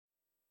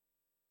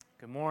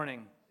Good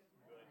morning.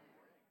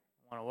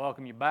 I want to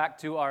welcome you back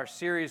to our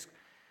series.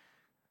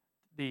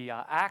 The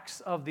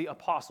Acts of the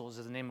Apostles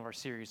is the name of our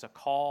series, A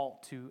Call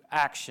to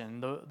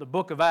Action. The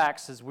book of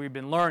Acts, as we've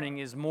been learning,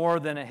 is more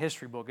than a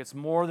history book. It's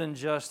more than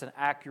just an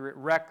accurate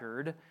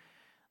record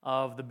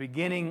of the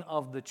beginning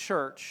of the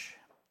church,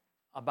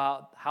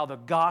 about how the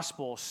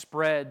gospel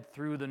spread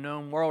through the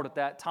known world at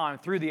that time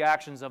through the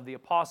actions of the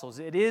apostles.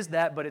 It is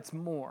that, but it's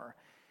more.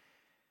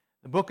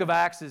 The book of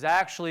Acts is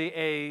actually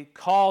a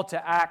call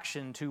to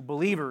action to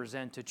believers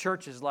and to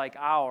churches like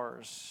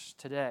ours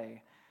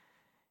today.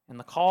 And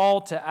the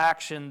call to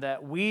action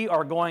that we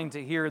are going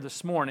to hear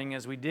this morning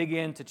as we dig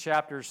into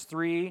chapters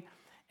 3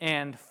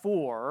 and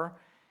 4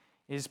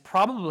 is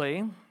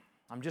probably,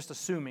 I'm just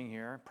assuming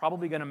here,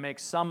 probably going to make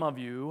some of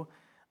you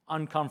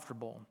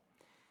uncomfortable.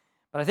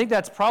 But I think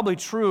that's probably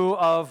true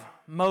of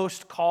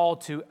most call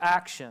to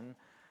action.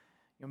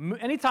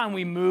 Anytime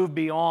we move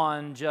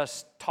beyond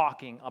just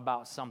talking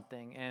about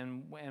something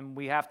and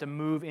we have to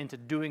move into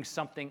doing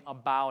something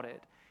about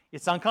it,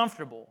 it's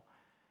uncomfortable.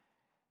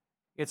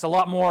 It's a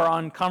lot more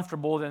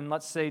uncomfortable than,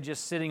 let's say,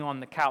 just sitting on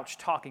the couch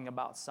talking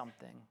about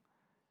something.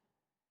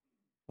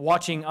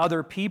 Watching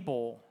other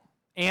people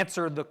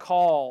answer the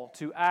call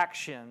to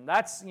action.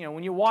 That's,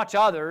 when you watch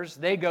others,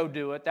 they go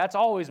do it. That's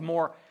always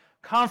more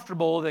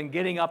comfortable than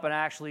getting up and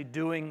actually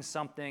doing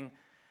something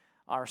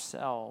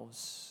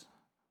ourselves.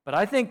 But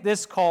I think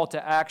this call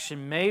to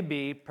action may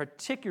be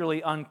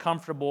particularly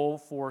uncomfortable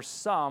for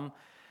some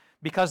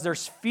because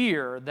there's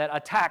fear that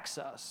attacks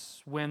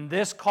us. When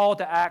this call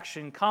to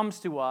action comes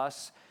to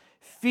us,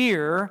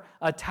 fear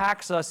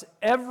attacks us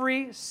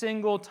every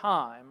single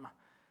time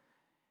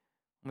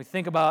when we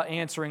think about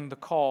answering the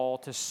call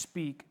to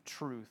speak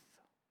truth.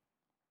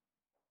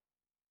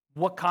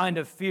 What kind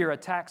of fear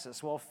attacks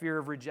us? Well, fear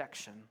of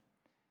rejection.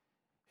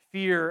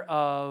 Fear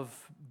of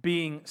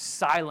being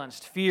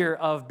silenced, fear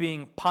of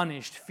being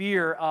punished,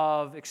 fear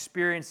of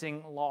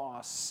experiencing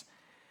loss.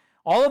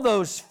 All of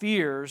those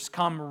fears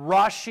come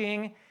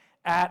rushing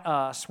at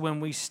us when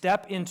we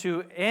step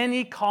into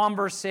any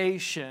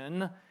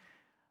conversation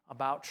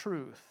about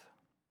truth.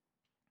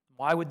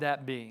 Why would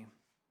that be?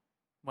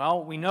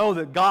 Well, we know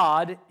that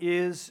God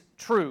is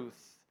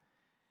truth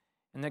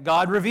and that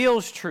God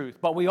reveals truth,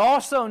 but we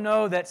also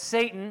know that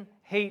Satan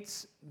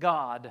hates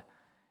God.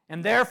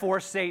 And therefore,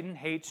 Satan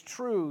hates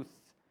truth.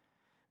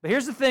 But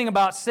here's the thing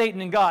about Satan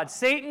and God.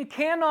 Satan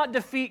cannot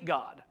defeat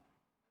God.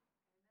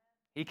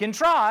 He can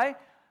try,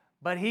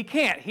 but he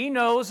can't. He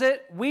knows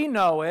it, we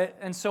know it,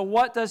 and so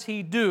what does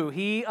he do?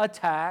 He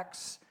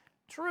attacks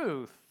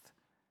truth.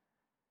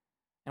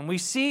 And we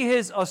see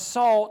his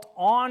assault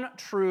on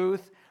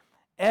truth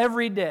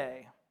every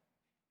day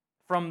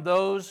from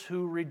those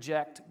who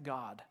reject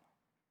God.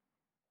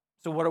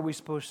 So what are we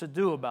supposed to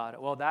do about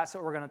it? Well, that's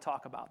what we're going to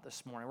talk about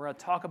this morning. We're going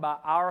to talk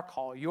about our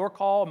call, your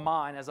call,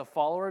 mine, as a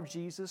follower of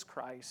Jesus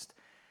Christ,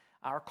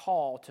 our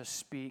call to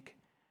speak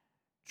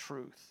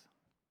truth.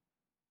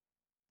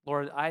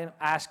 Lord, I am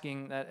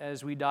asking that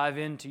as we dive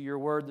into your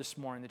word this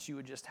morning, that you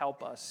would just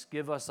help us.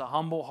 Give us a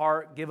humble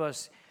heart. Give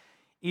us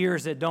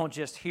ears that don't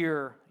just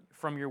hear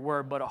from your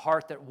word, but a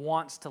heart that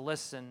wants to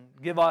listen.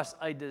 Give us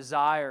a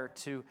desire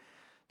to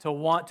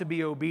want to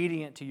be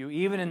obedient to you,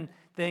 even in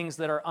things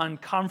that are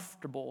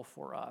uncomfortable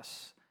for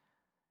us.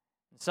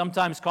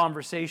 Sometimes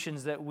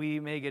conversations that we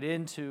may get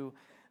into,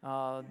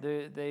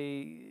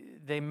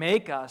 they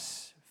make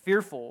us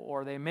fearful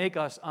or they make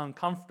us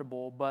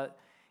uncomfortable, but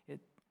it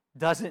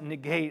doesn't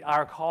negate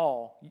our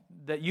call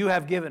that you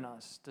have given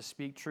us to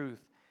speak truth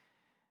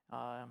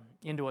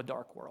into a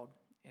dark world.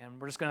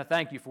 And we're just going to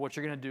thank you for what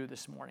you're going to do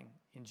this morning.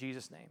 In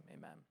Jesus' name,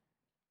 amen.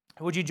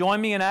 Would you join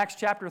me in Acts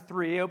chapter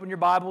 3? Open your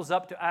Bibles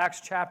up to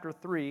Acts chapter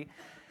 3.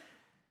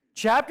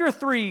 Chapter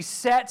 3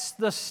 sets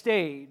the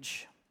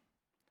stage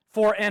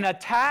for an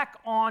attack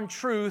on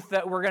truth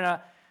that we're going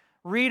to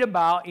read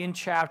about in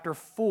chapter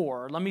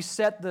 4. Let me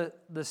set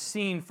the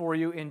scene for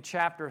you in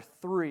chapter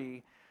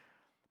 3.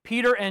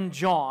 Peter and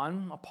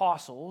John,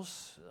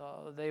 apostles,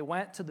 they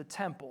went to the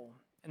temple.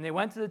 And they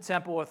went to the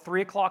temple at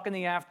 3 o'clock in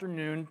the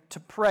afternoon to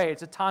pray.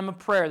 It's a time of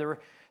prayer. There were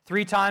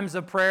 3 times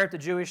of prayer at the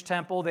Jewish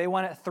temple. They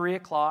went at 3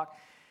 o'clock.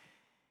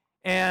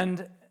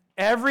 And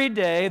every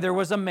day there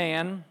was a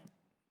man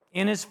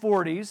in his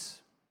 40s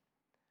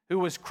who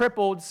was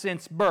crippled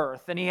since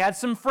birth. And he had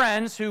some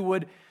friends who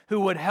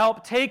would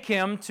help take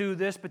him to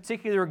this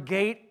particular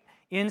gate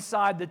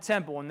inside the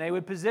temple. And they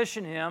would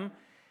position him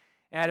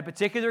at a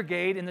particular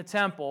gate in the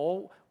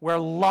temple where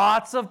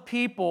lots of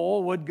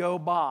people would go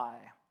by.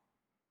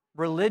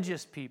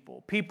 Religious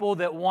people, people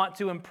that want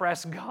to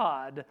impress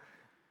God.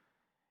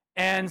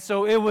 And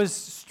so it was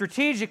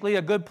strategically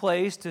a good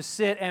place to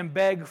sit and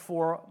beg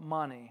for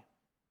money.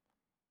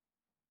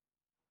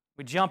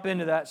 We jump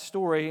into that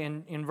story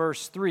in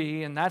verse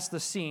 3, and that's the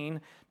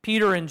scene.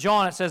 Peter and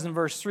John, it says in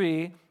verse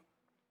 3,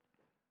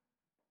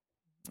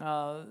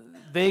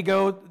 they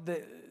go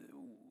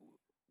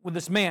with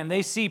this man.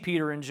 They see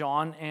Peter and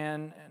John,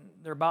 and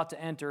they're about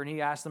to enter, and he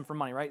asks them for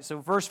money, right? So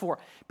verse 4,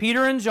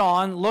 Peter and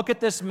John look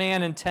at this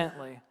man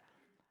intently.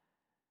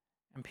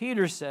 And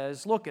Peter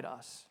says, "Look at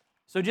us."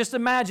 So just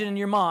imagine in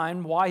your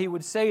mind why he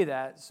would say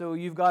that. So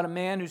you've got a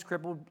man who's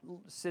crippled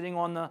sitting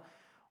on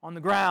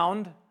the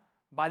ground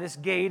by this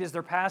gate as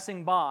they're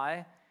passing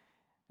by,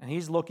 and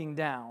he's looking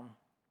down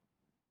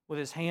with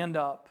his hand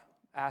up,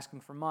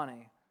 asking for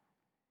money.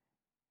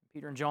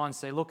 Peter and John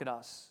say, "Look at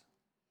us.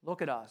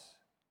 Look at us."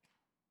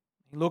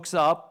 He looks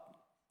up,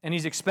 and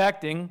he's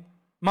expecting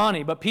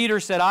money. But Peter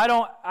said, I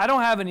don't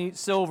have any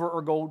silver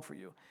or gold for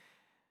you,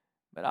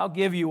 but I'll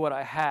give you what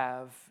I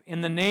have.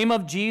 In the name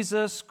of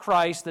Jesus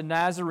Christ the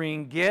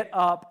Nazarene, get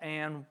up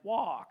and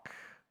walk.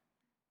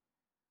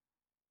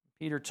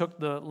 Peter took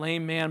the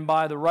lame man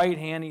by the right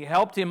hand. He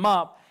helped him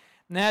up.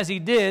 And as he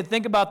did,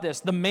 think about this.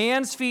 The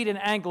man's feet and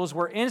ankles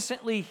were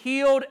instantly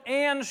healed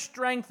and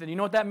strengthened. You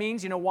know what that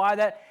means? You know why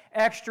that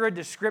extra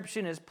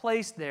description is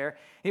placed there?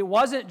 It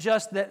wasn't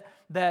just that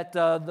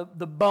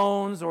the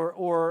bones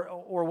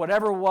or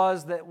whatever it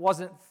was that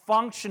wasn't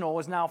functional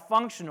was now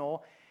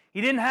functional.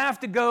 He didn't have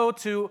to go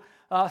to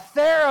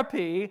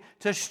therapy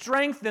to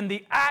strengthen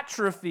the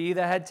atrophy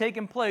that had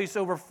taken place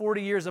over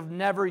 40 years of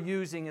never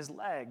using his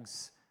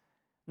legs.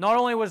 Not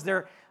only was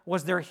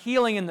there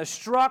healing in the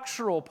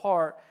structural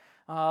part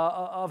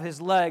of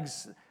his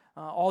legs,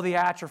 all the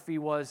atrophy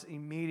was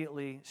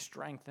immediately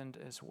strengthened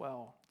as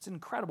well. It's an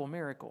incredible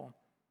miracle.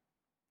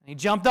 He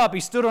jumped up,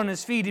 he stood on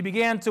his feet, he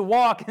began to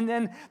walk, and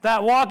then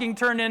that walking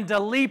turned into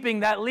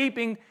leaping. That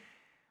leaping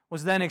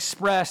was then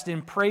expressed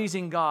in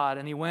praising God,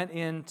 and he went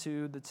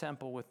into the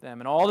temple with them.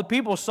 And all the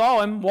people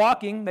saw him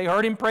walking, they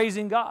heard him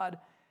praising God.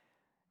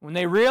 When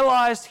they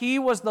realized he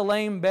was the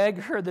lame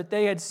beggar that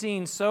they had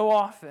seen so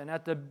often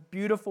at the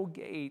beautiful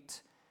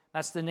gate,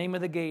 that's the name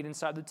of the gate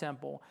inside the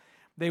temple,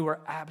 they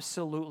were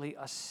absolutely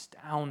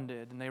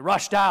astounded. And they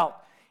rushed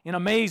out in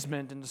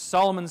amazement into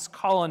Solomon's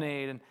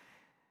colonnade, and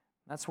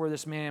that's where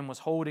this man was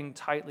holding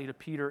tightly to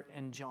Peter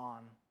and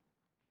John.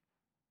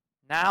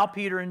 Now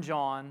Peter and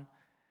John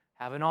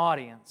have an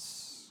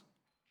audience.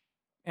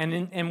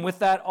 And with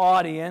that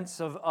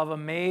audience of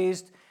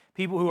amazed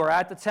people who are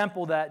at the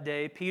temple that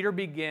day, Peter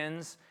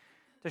begins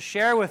to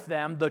share with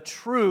them the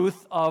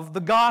truth of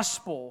the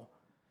gospel.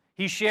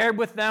 He shared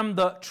with them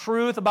the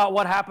truth about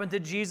what happened to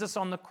Jesus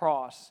on the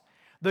cross,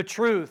 the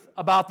truth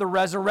about the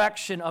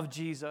resurrection of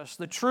Jesus,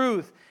 the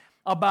truth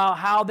about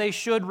how they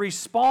should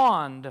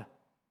respond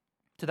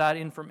to that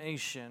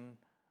information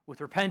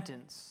with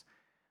repentance,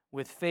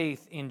 with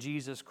faith in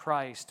Jesus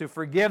Christ, to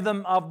forgive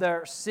them of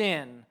their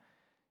sin,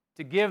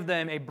 to give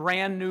them a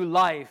brand new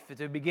life,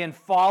 to begin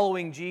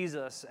following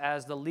Jesus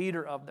as the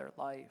leader of their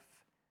life.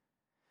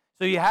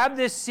 So you have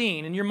this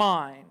scene in your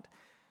mind.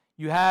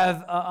 You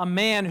have a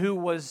man who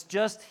was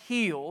just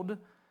healed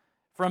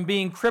from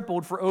being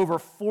crippled for over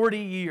 40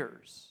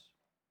 years.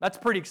 That's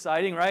pretty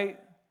exciting, right?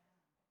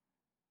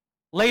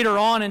 Later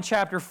on in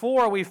chapter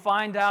 4, we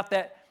find out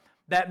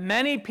that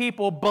many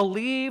people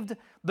believed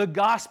the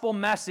gospel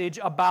message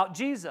about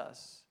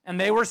Jesus. And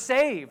they were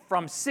saved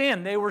from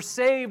sin. They were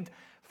saved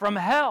from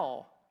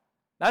hell.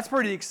 That's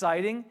pretty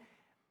exciting.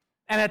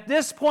 And at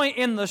this point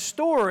in the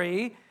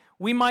story,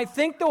 we might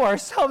think to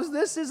ourselves,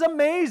 this is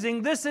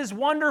amazing. This is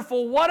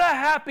wonderful. What a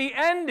happy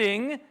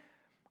ending.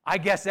 I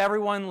guess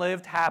everyone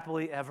lived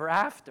happily ever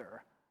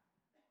after.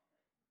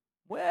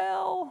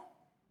 Well,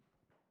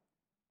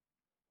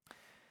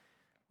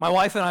 my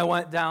wife and I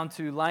went down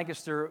to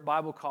Lancaster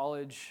Bible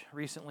College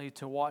recently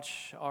to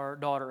watch our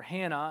daughter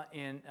Hannah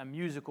in a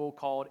musical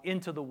called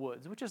Into the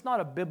Woods, which is not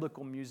a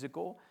biblical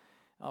musical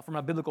from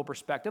a biblical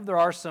perspective. There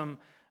are some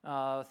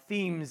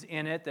themes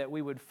in it that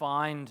we would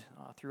find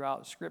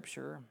throughout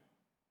Scripture.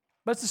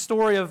 But it's the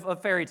story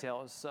of fairy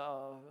tales,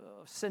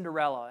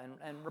 Cinderella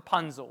and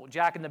Rapunzel,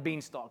 Jack and the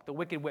Beanstalk, the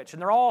Wicked Witch.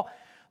 And they're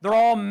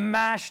all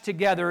mashed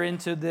together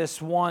into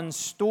this one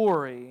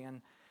story.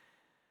 And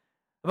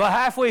about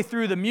halfway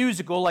through the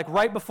musical, like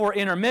right before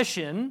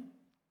intermission,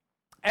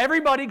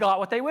 everybody got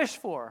what they wished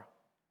for.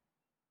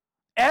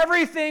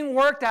 Everything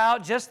worked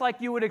out just like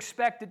you would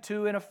expect it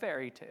to in a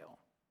fairy tale.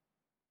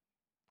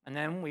 And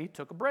then we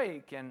took a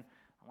break, and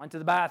I went to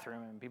the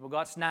bathroom, and people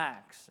got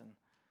snacks. And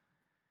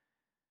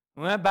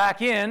we went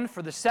back in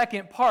for the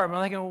second part. And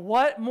I'm thinking,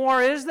 what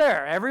more is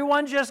there?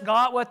 Everyone just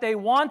got what they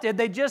wanted.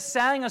 They just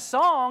sang a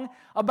song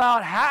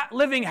about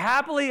living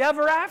happily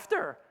ever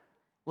after.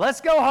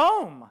 Let's go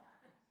home.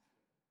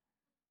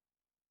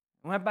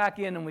 We went back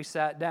in and we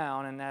sat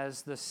down, and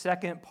as the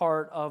second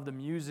part of the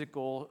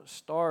musical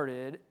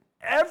started,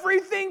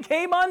 everything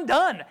came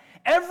undone.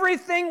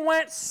 Everything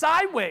went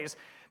sideways.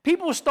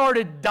 People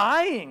started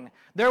dying.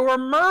 There were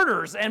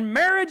murders, and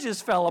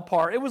marriages fell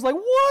apart. It was like,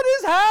 what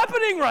is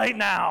happening right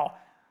now?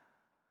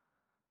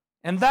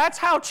 And that's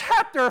how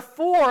chapter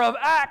 4 of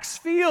Acts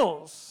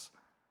feels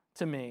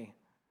to me.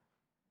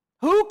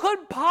 Who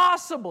could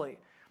possibly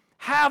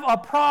have a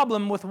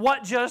problem with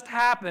what just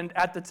happened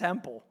at the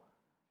temple?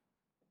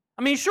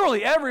 I mean,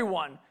 surely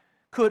everyone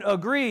could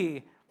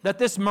agree that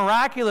this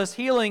miraculous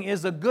healing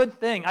is a good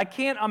thing. I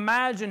can't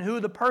imagine who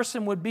the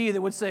person would be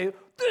that would say,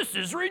 this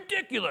is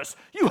ridiculous.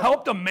 You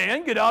helped a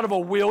man get out of a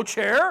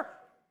wheelchair?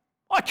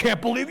 I can't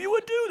believe you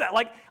would do that.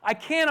 Like, I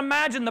can't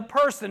imagine the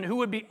person who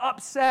would be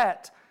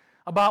upset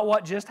about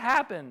what just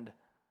happened.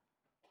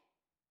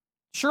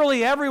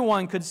 Surely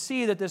everyone could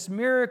see that this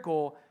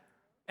miracle,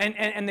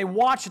 and they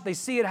watch it, they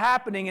see it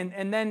happening,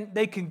 and then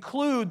they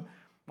conclude,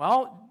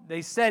 well,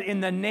 they said,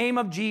 in the name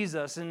of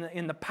Jesus,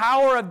 in the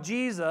power of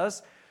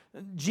Jesus,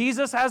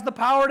 Jesus has the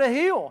power to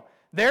heal.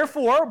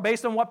 Therefore,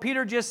 based on what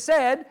Peter just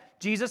said,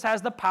 Jesus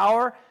has the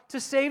power to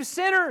save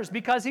sinners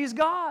because He's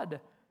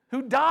God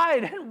who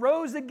died and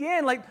rose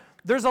again. Like,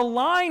 there's a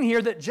line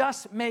here that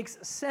just makes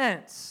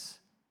sense.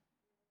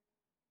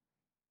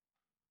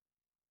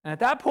 And at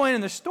that point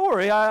in the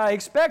story, I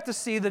expect to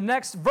see the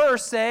next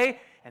verse say,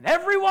 and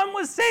everyone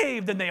was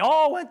saved and they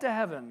all went to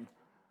heaven.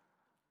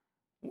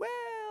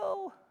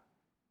 Well,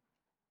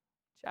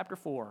 chapter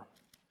 4,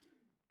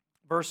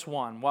 verse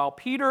 1. While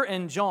Peter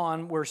and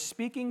John were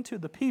speaking to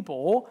the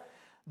people,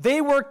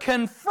 they were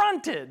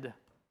confronted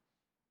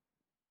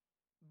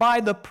by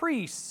the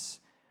priests,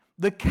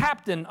 the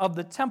captain of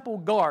the temple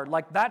guard,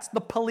 like that's the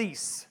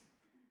police,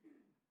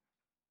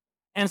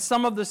 and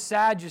some of the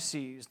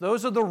Sadducees.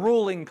 Those are the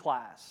ruling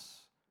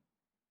class,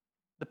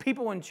 the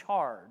people in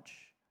charge.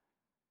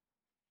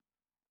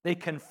 They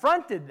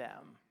confronted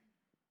them.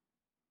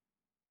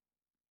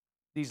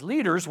 These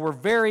leaders were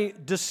very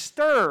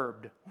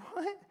disturbed.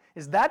 What?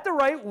 Is that the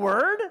right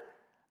word?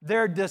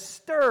 They're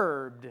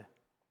disturbed.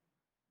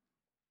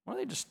 What are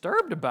they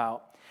disturbed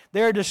about?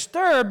 They're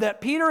disturbed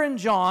that Peter and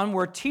John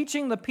were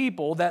teaching the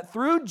people that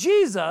through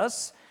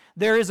Jesus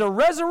there is a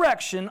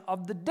resurrection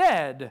of the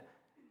dead.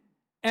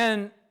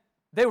 And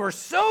they were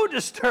so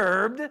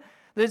disturbed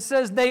that it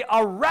says they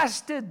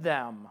arrested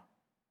them.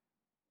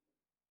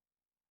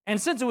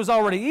 And since it was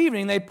already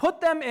evening, they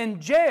put them in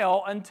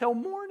jail until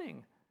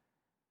morning.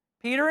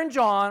 Peter and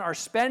John are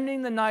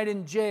spending the night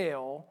in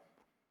jail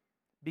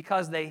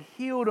because they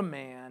healed a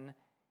man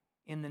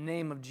in the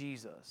name of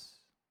Jesus.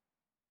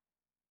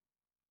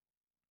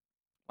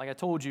 Like I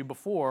told you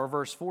before,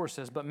 verse 4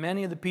 says, but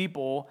many of the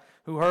people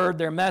who heard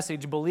their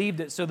message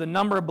believed it. So the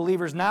number of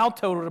believers now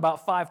totaled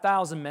about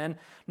 5,000 men,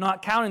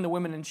 not counting the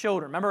women and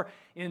children. Remember,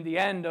 in the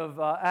end of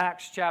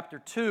Acts chapter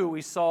 2,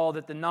 we saw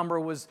that the number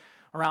was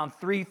around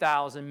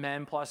 3,000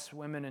 men plus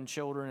women and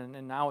children,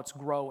 and now it's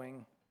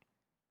growing.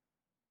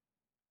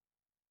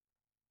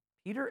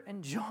 Peter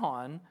and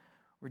John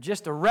were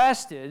just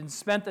arrested and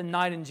spent the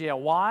night in jail.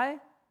 Why?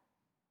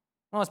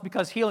 Well, it's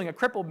because healing a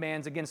crippled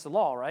man's against the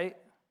law, right?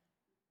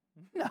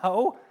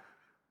 No.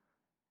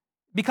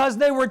 Because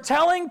they were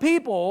telling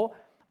people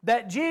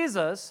that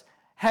Jesus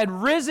had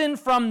risen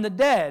from the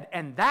dead.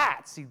 And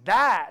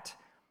that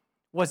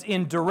was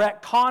in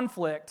direct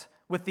conflict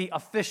with the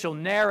official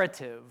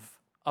narrative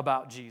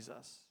about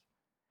Jesus.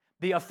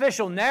 The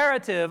official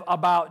narrative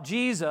about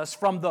Jesus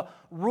from the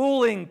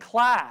ruling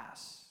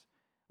class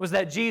was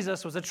that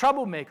Jesus was a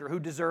troublemaker who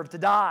deserved to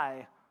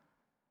die.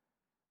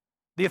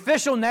 The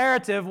official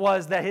narrative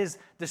was that his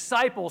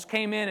disciples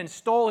came in and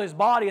stole his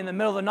body in the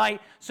middle of the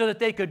night so that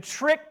they could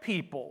trick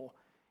people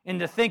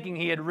into thinking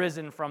he had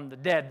risen from the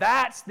dead.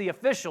 That's the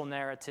official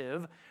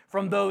narrative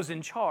from those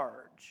in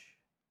charge.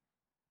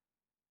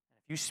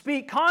 If you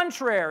speak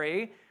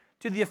contrary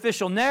to the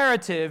official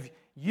narrative,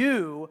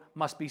 you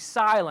must be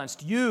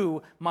silenced.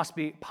 You must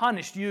be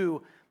punished.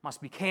 You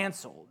must be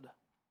canceled.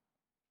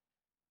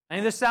 Any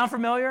of this sound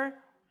familiar?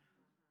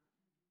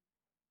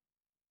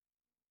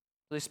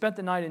 They spent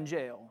the night in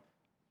jail.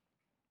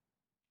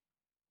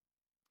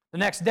 The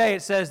next day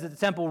it says that the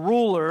temple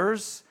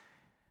rulers,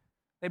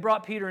 they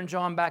brought Peter and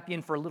John back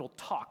in for a little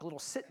talk, a little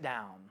sit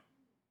down.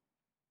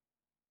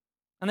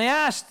 And they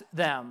asked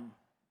them,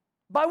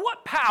 by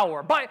what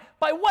power, by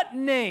what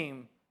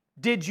name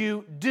did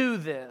you do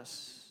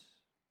this?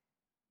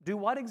 Do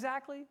what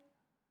exactly?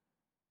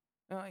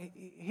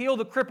 Heal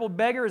the crippled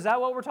beggar? Is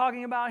that what we're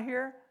talking about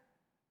here?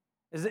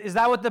 Is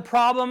that what the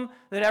problem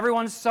that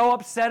everyone's so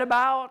upset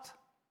about?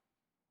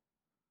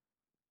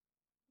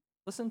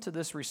 Listen to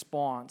this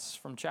response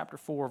from chapter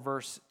 4,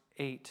 verse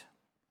 8.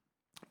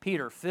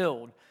 Peter,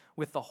 filled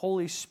with the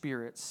Holy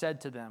Spirit, said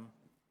to them,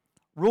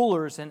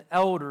 rulers and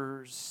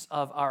elders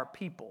of our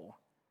people,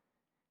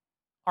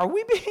 are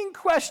we being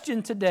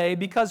questioned today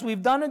because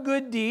we've done a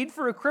good deed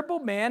for a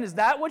crippled man? Is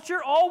that what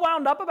you're all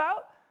wound up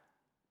about?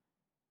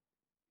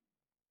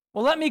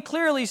 Well, let me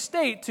clearly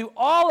state to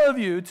all of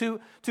you, to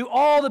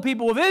all the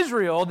people of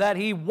Israel, that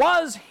he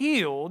was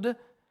healed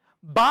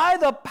by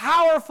the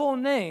powerful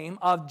name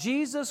of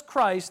Jesus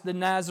Christ the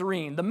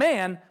Nazarene, the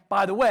man,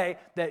 by the way,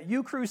 that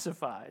you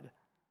crucified,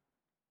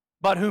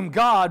 but whom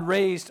God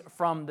raised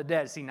from the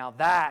dead. See, now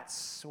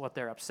that's what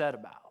they're upset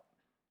about.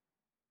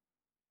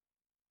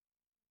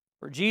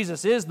 For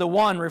Jesus is the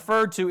one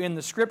referred to in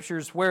the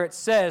Scriptures where it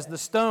says, the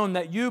stone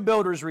that you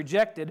builders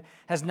rejected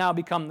has now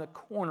become the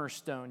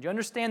cornerstone. Do you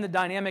understand the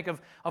dynamic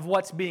of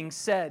what's being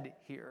said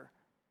here?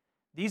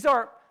 These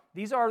are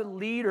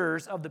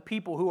leaders of the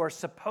people who are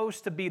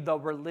supposed to be the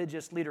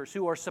religious leaders,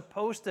 who are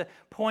supposed to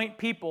point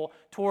people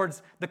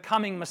towards the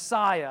coming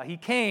Messiah. He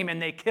came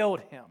and they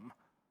killed him.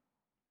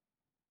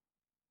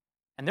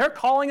 And they're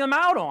calling them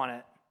out on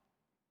it.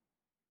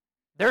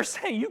 They're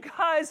saying, you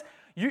guys,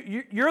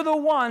 you're the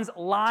ones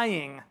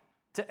lying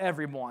to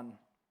everyone.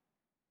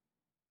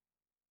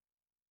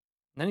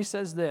 And then he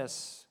says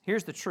this.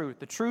 Here's the truth.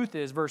 The truth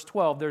is, verse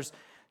 12, there's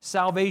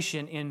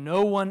salvation in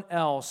no one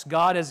else.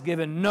 God has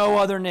given no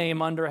other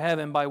name under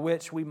heaven by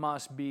which we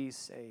must be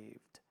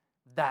saved.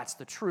 That's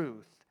the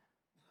truth.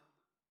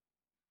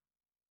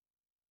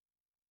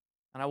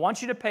 And I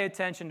want you to pay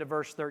attention to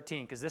verse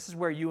 13, because this is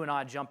where you and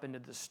I jump into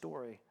this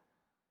story.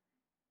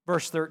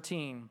 Verse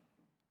 13,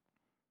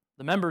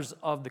 the members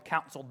of the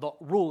council, the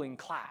ruling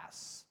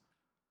class,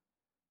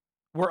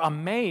 were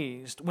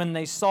amazed when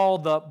they saw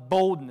the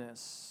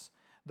boldness,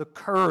 the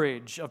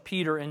courage of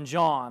Peter and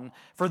John,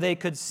 for they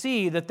could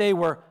see that they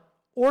were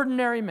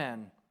ordinary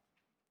men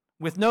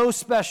with no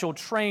special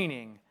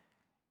training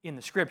in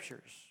the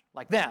Scriptures,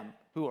 like them,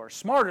 who are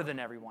smarter than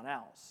everyone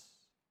else.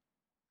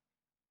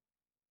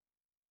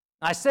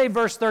 I say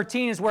verse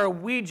 13 is where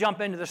we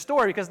jump into the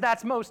story because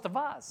that's most of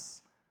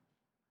us.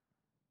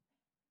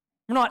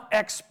 We're not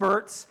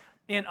experts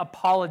in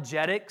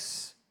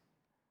apologetics.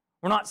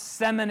 We're not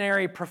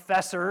seminary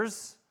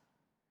professors.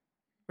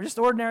 We're just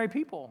ordinary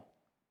people.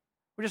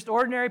 We're just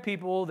ordinary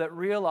people that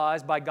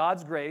realize, by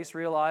God's grace,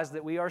 realize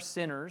that we are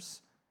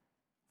sinners,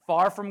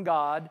 far from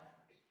God,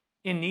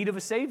 in need of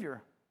a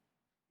Savior.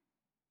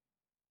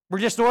 We're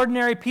just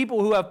ordinary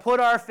people who have put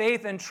our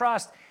faith and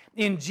trust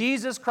in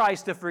Jesus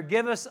Christ to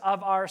forgive us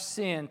of our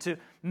sin, to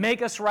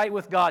make us right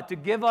with God, to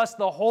give us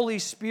the Holy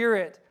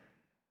Spirit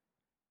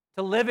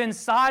to live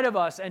inside of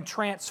us and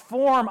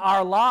transform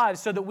our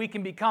lives so that we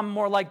can become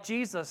more like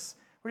Jesus.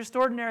 We're just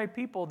ordinary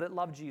people that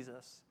love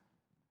Jesus.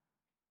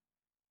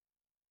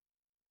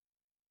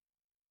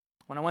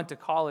 When I went to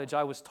college,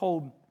 I was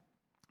told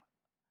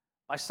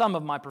by some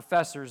of my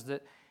professors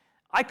that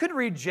I could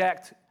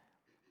reject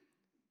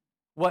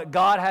what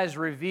God has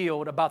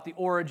revealed about the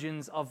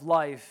origins of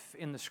life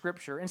in the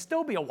Scripture and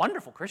still be a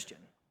wonderful Christian.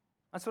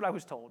 That's what I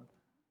was told.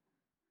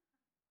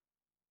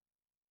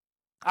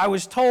 I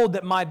was told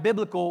that my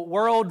biblical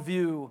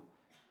worldview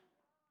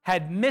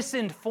had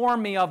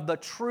misinformed me of the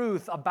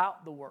truth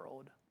about the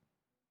world.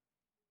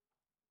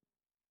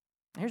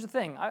 Here's the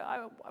thing.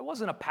 I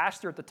wasn't a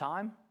pastor at the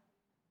time.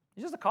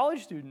 I was just a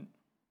college student.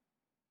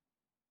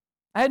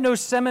 I had no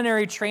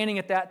seminary training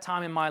at that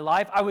time in my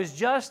life. I was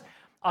just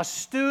a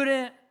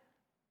student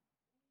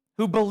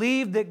who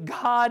believed that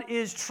God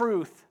is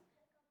truth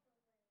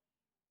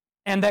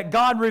and that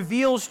God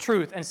reveals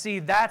truth. And see,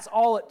 that's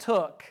all it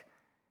took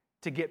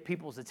to get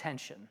people's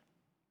attention.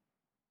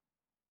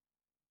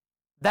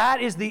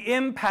 That is the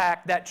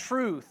impact that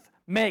truth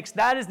makes.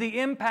 That is the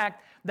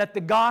impact that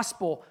the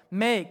gospel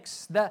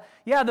makes. The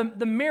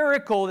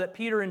miracle that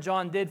Peter and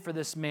John did for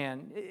this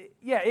man,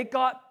 it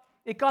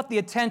got the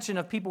attention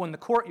of people in the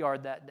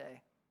courtyard that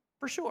day,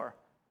 for sure.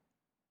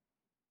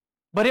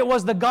 But it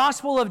was the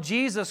gospel of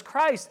Jesus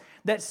Christ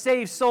that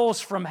saved souls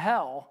from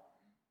hell.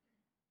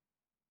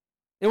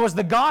 It was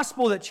the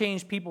gospel that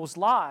changed people's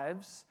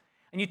lives.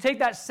 And you take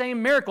that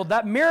same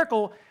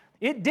miracle,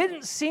 it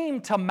didn't seem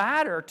to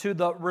matter to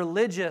the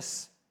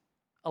religious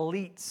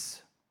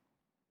elites,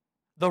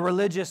 the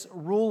religious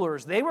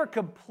rulers. They were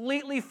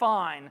completely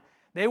fine.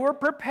 They were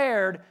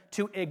prepared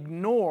to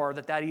ignore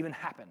that even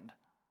happened.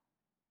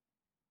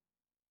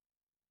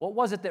 What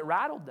was it that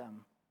rattled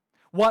them?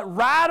 What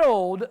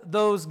rattled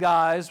those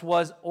guys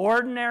was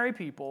ordinary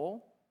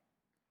people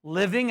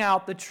living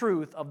out the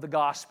truth of the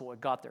gospel.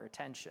 It got their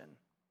attention.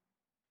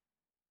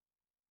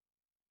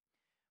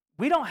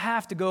 We don't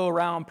have to go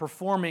around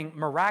performing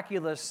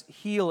miraculous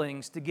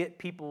healings to get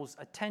people's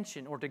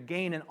attention or to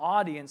gain an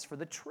audience for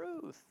the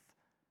truth.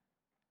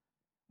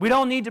 We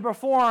don't need to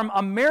perform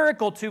a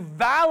miracle to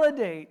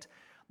validate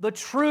the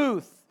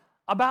truth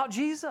about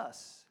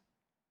Jesus.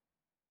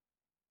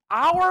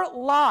 Our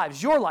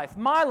lives, your life,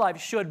 my life,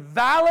 should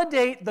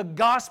validate the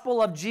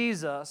gospel of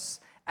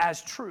Jesus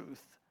as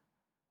truth.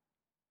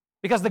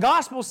 Because the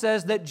gospel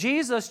says that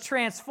Jesus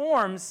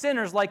transforms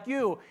sinners like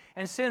you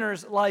and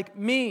sinners like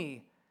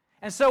me.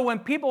 And so when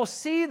people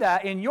see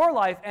that in your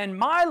life and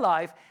my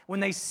life,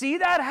 when they see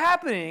that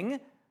happening,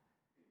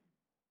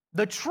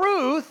 the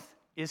truth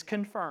is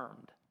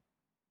confirmed.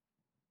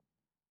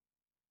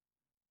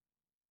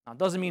 Now, it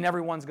doesn't mean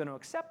everyone's going to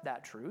accept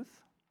that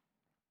truth.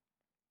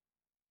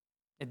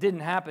 It didn't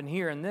happen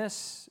here in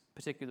this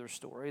particular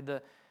story.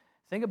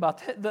 Think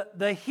about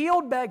the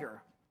healed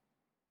beggar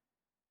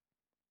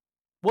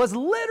was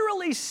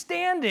literally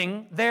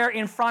standing there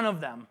in front of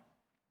them.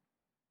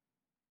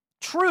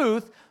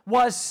 Truth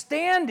was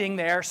standing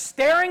there,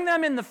 staring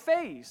them in the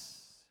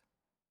face.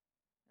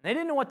 They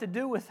didn't know what to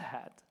do with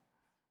that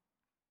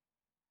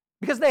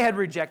because they had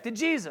rejected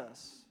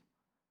Jesus.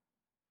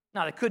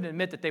 Now, they couldn't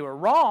admit that they were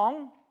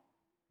wrong.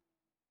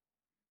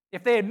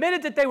 If they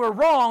admitted that they were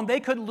wrong, they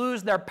could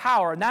lose their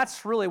power. And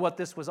that's really what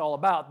this was all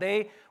about.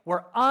 They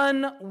were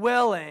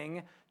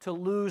unwilling to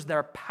lose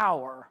their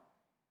power.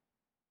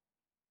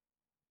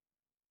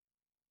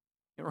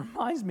 It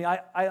reminds me,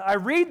 I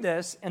read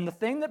this, and the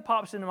thing that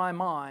pops into my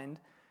mind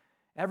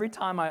every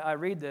time I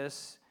read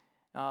this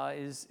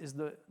is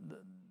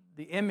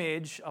the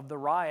image of the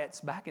riots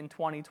back in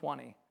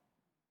 2020.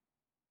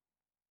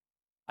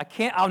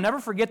 I'll never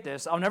forget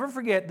this. I'll never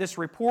forget this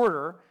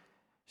reporter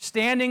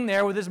standing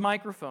there with his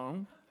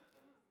microphone.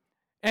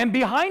 And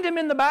behind him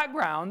in the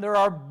background, there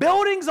are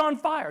buildings on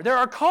fire. There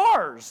are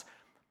cars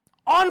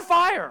on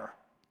fire.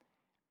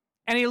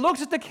 And he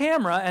looks at the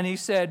camera and he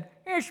said,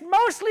 "It's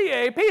mostly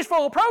a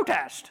peaceful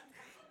protest."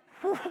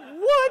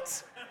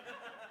 What?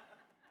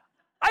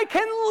 I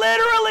can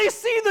literally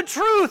see the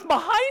truth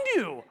behind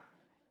you.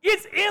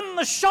 It's in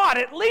the shot.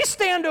 At least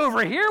stand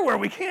over here where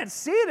we can't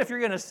see it if you're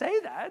going to say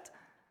that.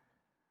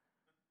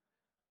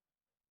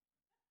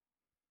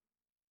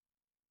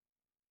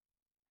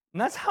 And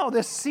that's how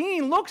this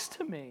scene looks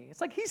to me. It's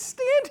like he's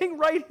standing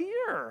right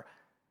here.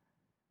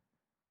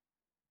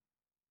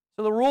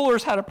 So the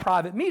rulers had a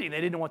private meeting. They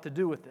didn't know what to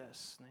do with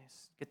this. And they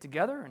get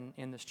together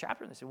in this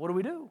chapter and they say, "What do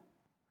we do?"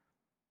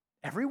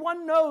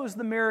 Everyone knows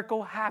the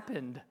miracle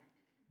happened.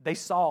 They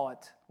saw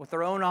it with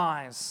their own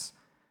eyes.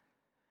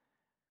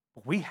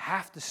 But we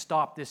have to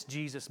stop this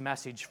Jesus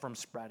message from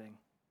spreading.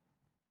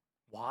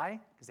 Why?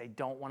 Because they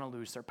don't want to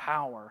lose their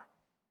power.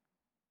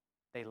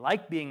 They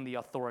like being the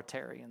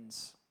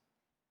authoritarians.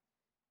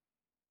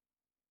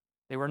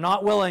 They were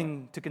not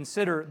willing to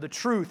consider the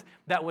truth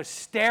that was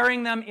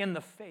staring them in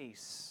the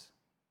face.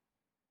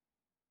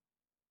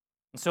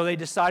 And so they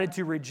decided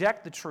to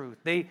reject the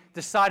truth. They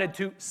decided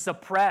to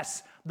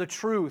suppress the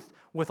truth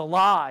with a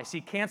lie. See,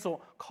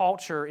 cancel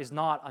culture is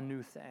not a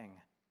new thing.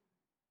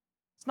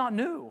 It's not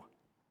new.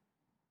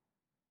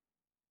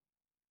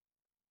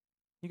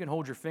 You can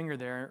hold your finger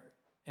there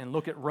and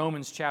look at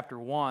Romans chapter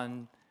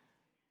 1.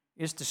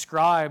 It's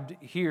described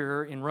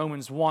here in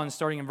Romans 1,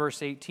 starting in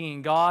verse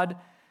 18. God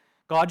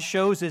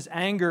shows his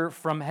anger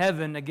from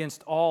heaven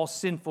against all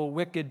sinful,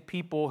 wicked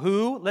people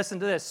who, listen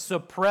to this,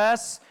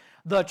 suppress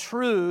the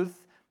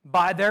truth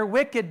by their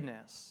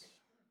wickedness.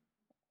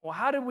 Well,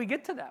 how did we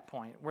get to that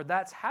point where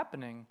that's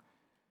happening?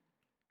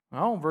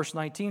 Well, verse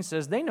 19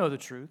 says they know the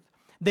truth.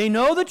 They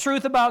know the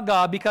truth about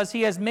God because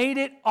he has made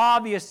it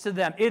obvious to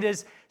them. It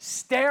is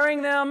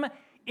staring them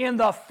in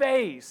the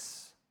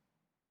face.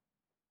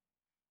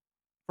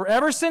 For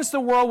ever since the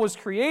world was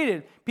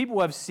created, people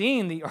have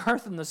seen the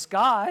earth and the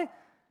sky.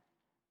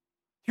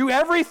 Through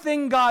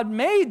everything God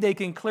made, they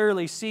can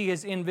clearly see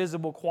his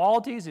invisible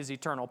qualities, his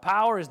eternal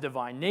power, his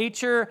divine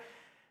nature.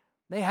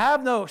 They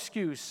have no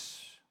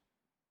excuse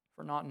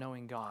for not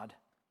knowing God.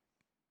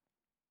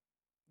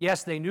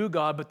 Yes, they knew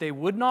God, but they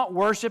would not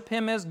worship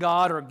him as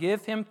God or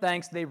give him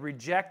thanks. They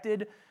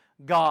rejected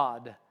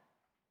God.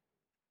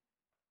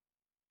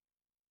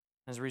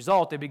 As a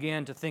result, they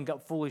began to think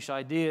up foolish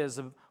ideas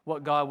of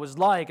what God was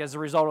like. As a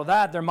result of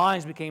that, their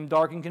minds became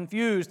dark and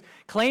confused.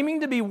 Claiming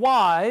to be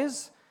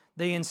wise,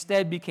 they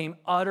instead became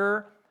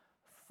utter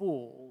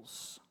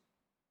fools.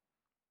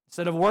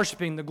 Instead of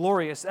worshiping the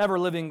glorious,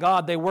 ever-living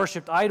God, they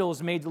worshipped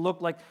idols made to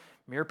look like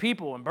mere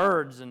people and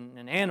birds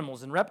and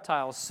animals and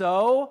reptiles.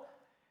 So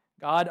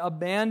God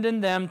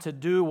abandoned them to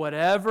do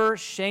whatever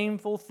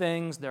shameful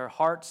things their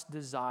hearts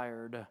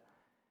desired.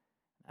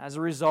 As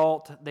a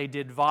result, they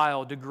did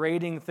vile,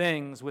 degrading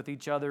things with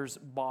each other's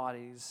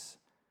bodies.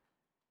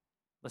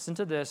 Listen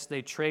to this.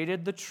 They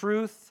traded the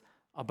truth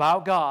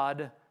about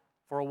God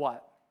for a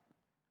what?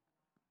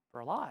 For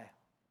a lie.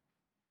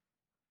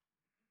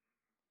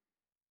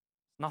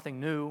 Nothing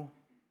new.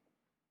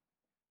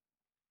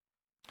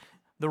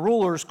 The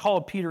rulers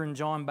called Peter and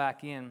John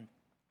back in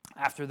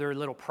after their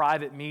little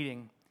private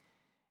meeting,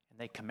 and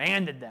they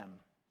commanded them,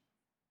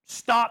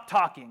 stop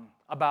talking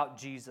about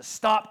Jesus.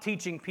 Stop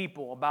teaching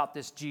people about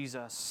this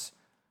Jesus.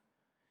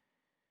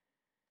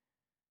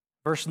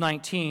 Verse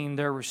 19,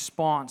 their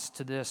response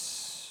to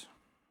this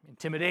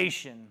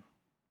intimidation.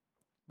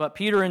 But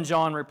Peter and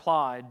John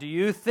replied, "Do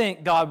you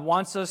think God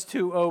wants us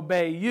to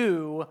obey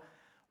you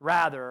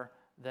rather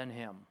than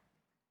him?"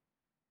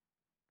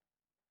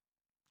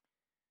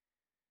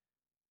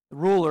 The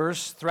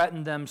rulers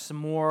threatened them some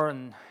more,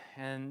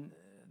 and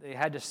they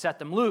had to set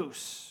them loose.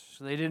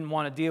 So they didn't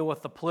want to deal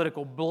with the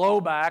political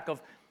blowback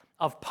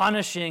of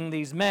punishing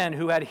these men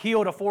who had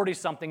healed a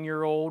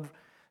 40-something-year-old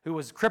who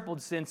was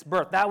crippled since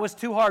birth. That was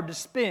too hard to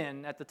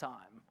spin at the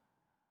time.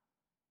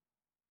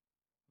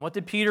 What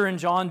did Peter and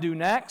John do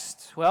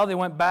next? Well, they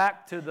went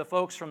back to the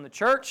folks from the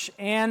church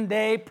and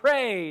they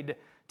prayed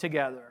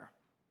together.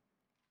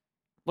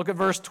 Look at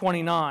verse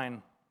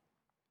 29.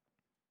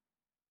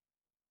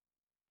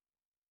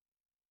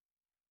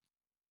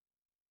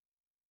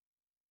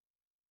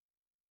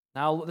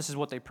 Now, this is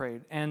what they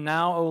prayed. "And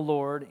now, O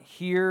Lord,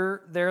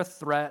 hear their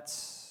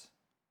threats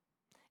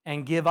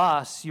and give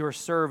us, your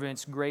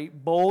servants,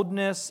 great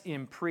boldness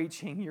in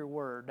preaching your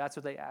word." That's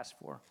what they asked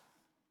for.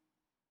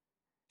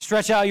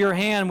 "Stretch out your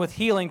hand with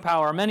healing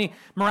power. Many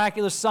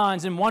miraculous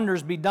signs and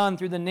wonders be done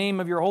through the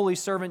name of your holy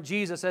servant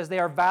Jesus." As they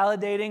are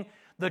validating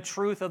the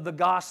truth of the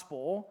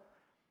gospel,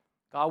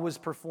 God was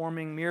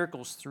performing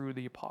miracles through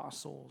the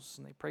apostles,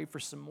 and they prayed for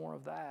some more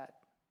of that.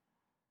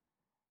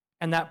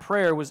 And that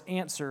prayer was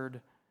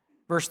answered.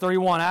 Verse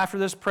 31, after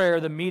this prayer,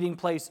 the meeting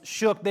place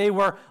shook. They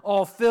were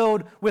all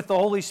filled with the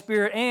Holy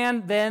Spirit,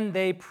 and then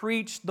they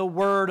preached the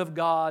word of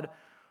God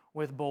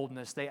with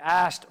boldness. They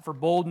asked for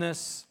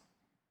boldness,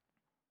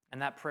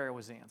 and that prayer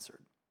was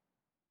answered.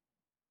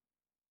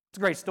 It's a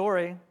great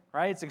story,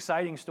 right? It's an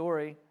exciting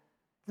story.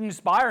 It's an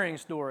inspiring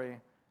story.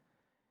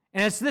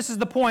 And this is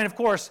the point, of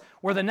course,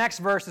 where the next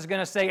verse is going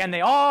to say, and they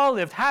all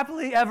lived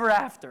happily ever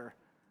after.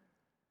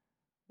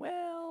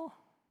 Well,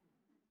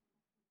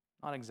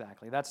 not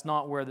exactly. That's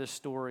not where this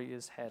story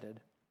is headed.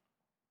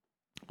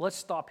 But let's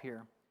stop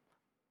here.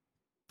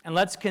 And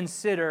let's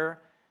consider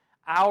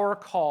our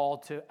call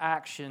to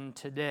action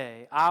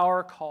today,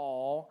 our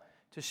call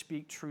to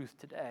speak truth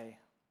today.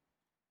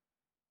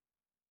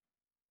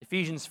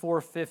 Ephesians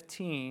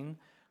 4:15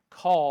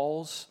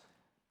 calls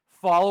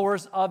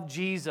followers of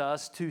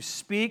Jesus to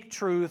speak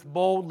truth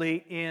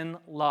boldly in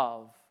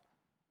love.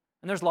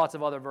 And there's lots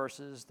of other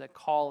verses that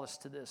call us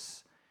to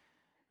this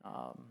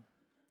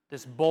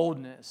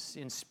boldness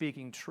in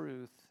speaking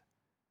truth.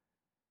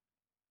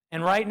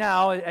 And right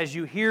now, as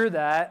you hear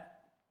that,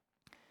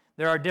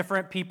 there are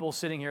different people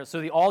sitting here.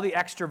 So all the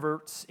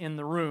extroverts in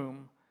the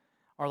room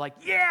are like,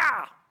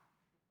 yeah!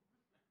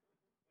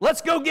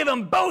 Let's go give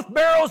them both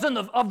barrels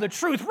of the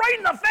truth right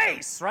in the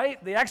face,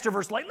 right? The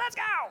extroverts are like, let's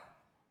go!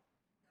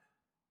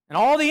 And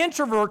all the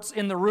introverts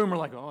in the room are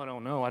like, oh, I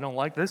don't know. I don't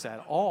like this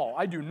at all.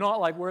 I do not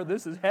like where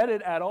this is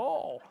headed at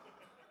all.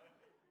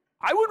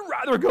 I would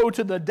rather go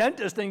to the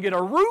dentist and get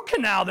a root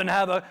canal than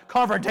have a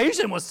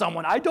confrontation with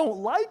someone. I don't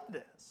like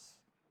this.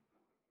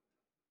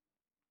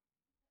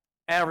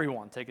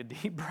 Everyone, take a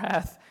deep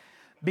breath,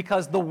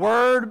 because the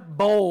word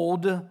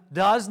bold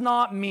does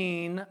not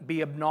mean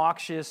be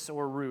obnoxious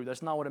or rude.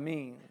 That's not what it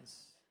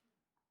means.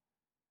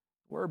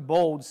 The word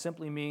bold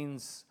simply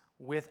means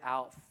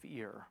without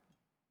fear.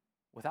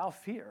 Without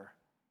fear.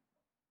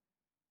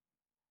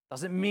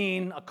 Doesn't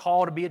mean a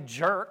call to be a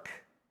jerk,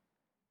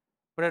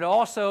 but it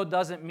also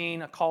doesn't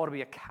mean a call to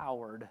be a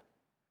coward.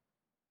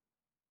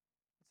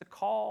 It's a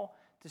call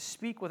to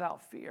speak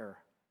without fear.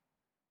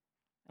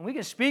 And we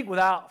can speak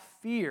without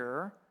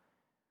fear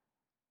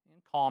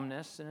in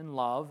calmness and in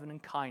love and in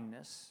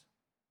kindness.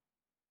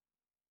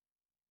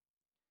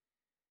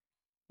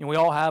 You know, we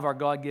all have our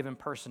God-given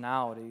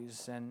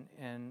personalities,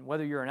 and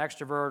whether you're an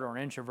extrovert or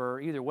an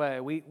introvert, either way,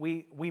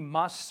 we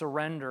must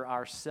surrender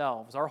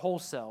ourselves, our whole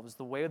selves,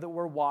 the way that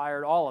we're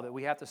wired, all of it.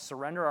 We have to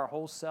surrender our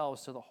whole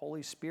selves to the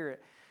Holy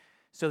Spirit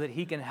so that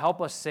He can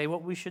help us say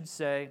what we should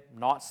say,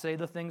 not say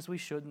the things we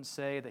shouldn't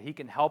say, that He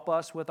can help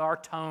us with our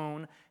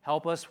tone,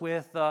 help us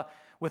with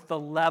the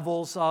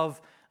levels of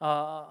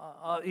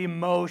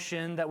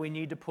emotion that we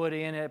need to put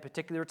in at a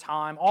particular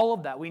time, all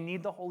of that. We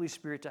need the Holy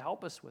Spirit to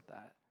help us with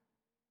that.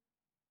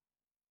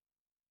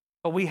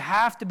 But we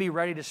have to be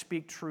ready to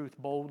speak truth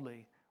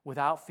boldly,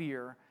 without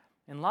fear,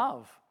 in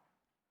love.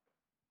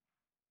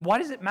 Why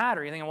does it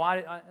matter? You think,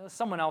 why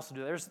someone else will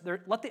do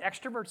it? Let the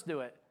extroverts do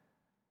it.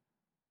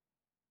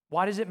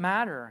 Why does it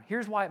matter?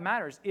 Here's why it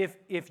matters.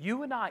 If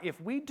you and I, if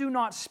we do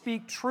not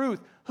speak truth,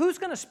 who's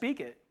going to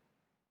speak it?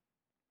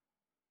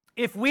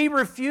 If we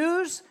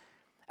refuse,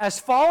 as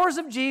followers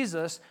of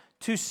Jesus,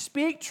 to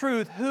speak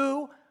truth,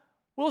 who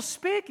will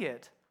speak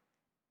it?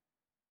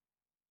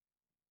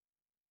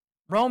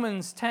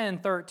 Romans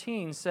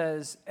 10:13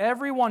 says,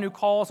 everyone who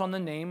calls on the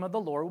name of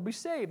the Lord will be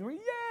saved.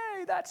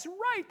 Yay, that's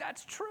right,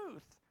 that's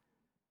truth.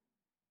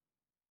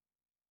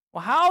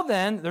 Well, how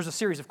then, there's a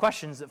series of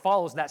questions that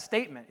follows that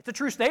statement. It's a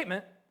true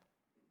statement.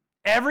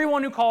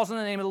 Everyone who calls on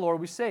the name of the Lord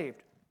will be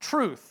saved.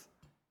 Truth.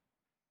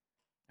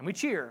 And we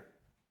cheer.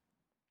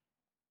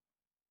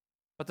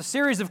 But the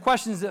series of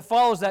questions that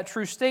follows that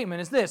true statement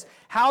is this.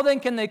 How then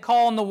can they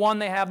call on the one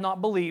they have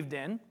not believed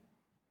in?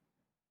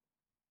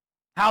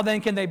 How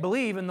then can they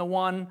believe in the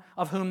one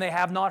of whom they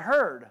have not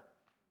heard?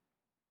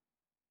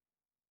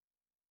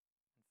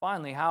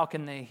 Finally, how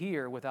can they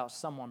hear without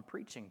someone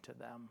preaching to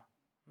them?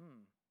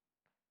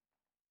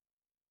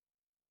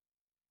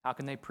 How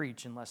can they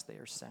preach unless they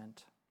are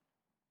sent?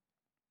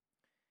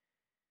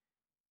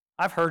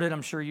 I've heard it.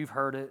 I'm sure you've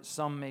heard it.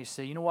 Some may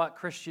say, you know what,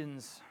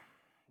 Christians,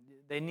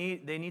 they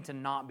need to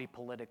not be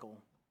political.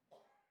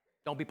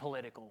 Don't be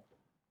political.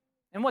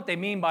 And what they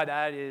mean by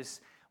that is,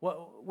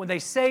 when they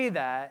say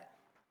that,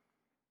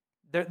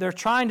 they're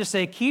trying to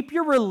say, keep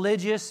your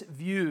religious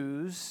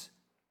views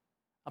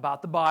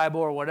about the Bible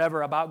or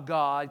whatever, about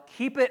God,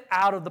 keep it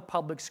out of the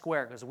public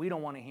square because we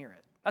don't want to hear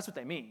it. That's what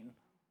they mean.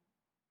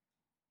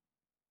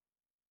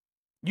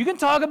 You can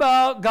talk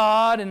about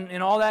God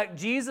and all that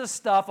Jesus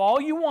stuff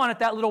all you want at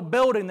that little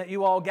building that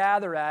you all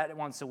gather at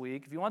once a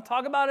week. If you want to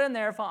talk about it in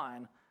there,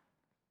 fine.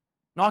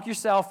 Knock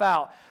yourself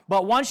out.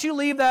 But once you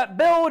leave that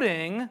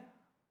building,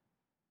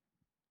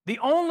 the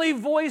only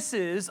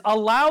voices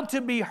allowed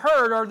to be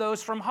heard are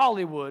those from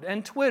Hollywood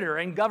and Twitter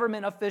and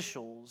government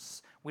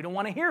officials. We don't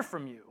want to hear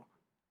from you.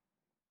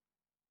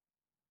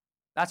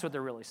 That's what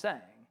they're really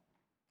saying.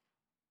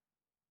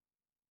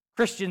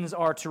 Christians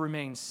are to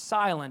remain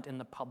silent in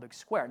the public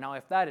square. Now,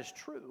 if that is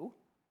true,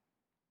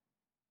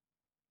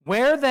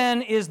 where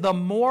then is the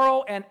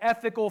moral and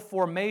ethical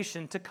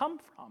formation to come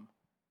from?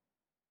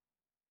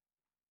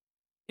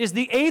 Is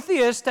the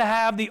atheist to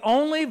have the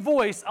only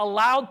voice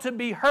allowed to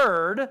be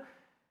heard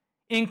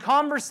in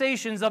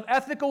conversations of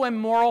ethical and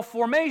moral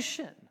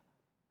formation?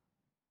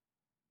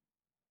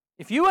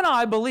 If you and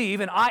I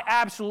believe, and I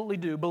absolutely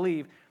do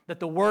believe, that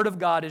the Word of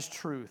God is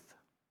truth.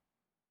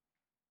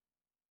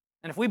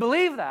 And if we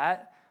believe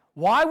that,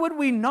 why would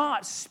we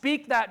not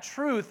speak that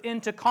truth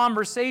into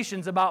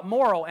conversations about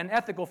moral and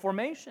ethical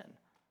formation?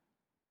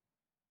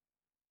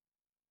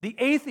 The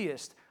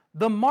atheist,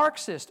 the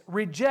Marxist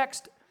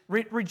rejects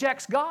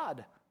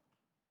God,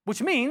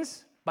 which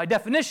means, by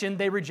definition,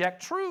 they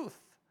reject truth.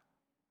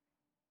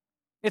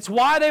 It's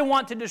why they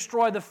want to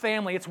destroy the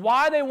family. It's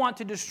why they want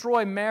to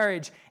destroy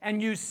marriage and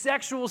use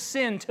sexual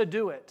sin to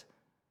do it.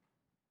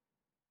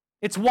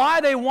 It's why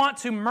they want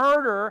to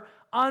murder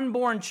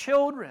unborn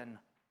children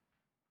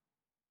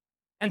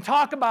and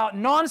talk about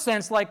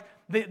nonsense like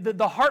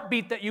the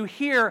heartbeat that you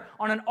hear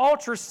on an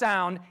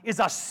ultrasound is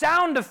a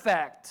sound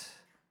effect.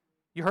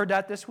 You heard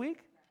that this week?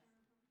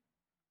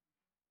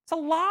 It's a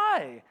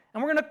lie,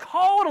 and we're going to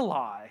call it a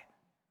lie.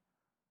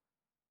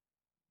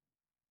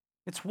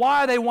 It's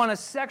why they want to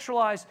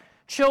sexualize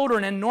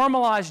children and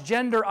normalize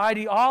gender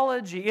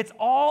ideology. It's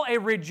all a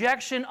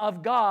rejection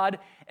of God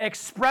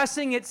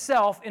expressing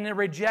itself in a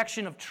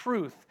rejection of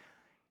truth.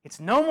 It's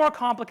no more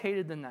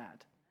complicated than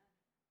that.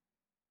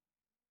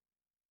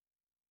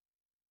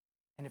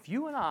 And if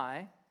you and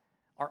I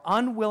are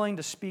unwilling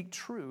to speak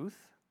truth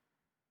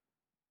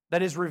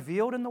that is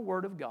revealed in the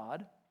Word of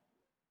God,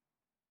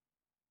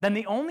 then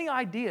the only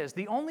ideas,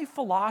 the only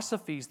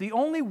philosophies, the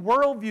only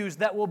worldviews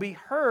that will be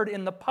heard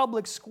in the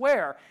public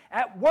square,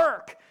 at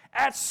work,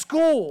 at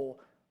school,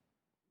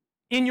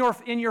 in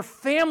your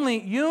family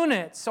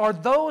units are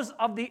those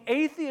of the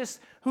atheists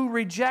who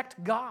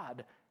reject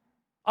God,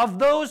 of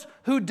those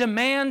who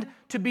demand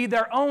to be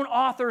their own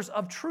authors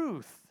of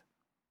truth.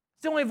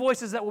 It's the only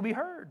voices that will be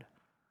heard.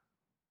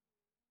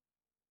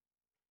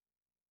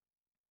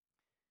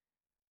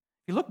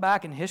 If you look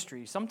back in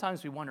history,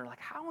 sometimes we wonder,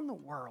 how in the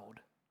world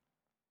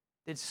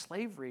did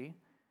slavery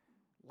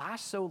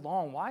last so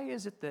long? Why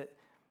is it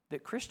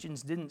that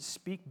Christians didn't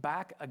speak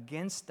back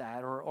against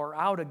that or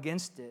out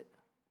against it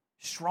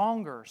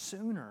stronger,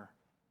 sooner?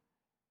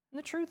 And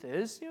the truth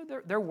is,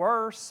 there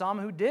were some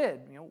who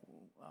did.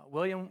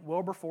 William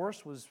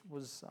Wilberforce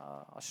was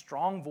a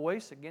strong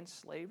voice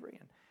against slavery.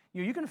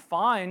 And you can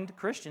find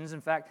Christians, in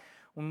fact,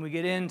 when we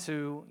get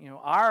into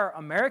our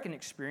American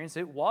experience,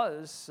 it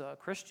was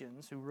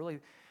Christians who really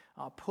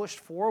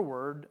pushed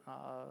forward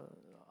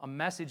a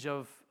message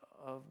of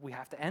we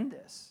have to end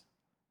this,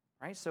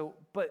 right?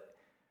 But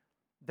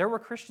there were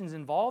Christians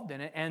involved in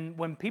it, and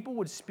when people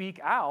would speak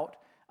out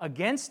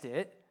against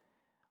it,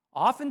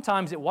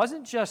 oftentimes it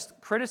wasn't just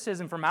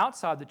criticism from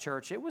outside the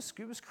church. It was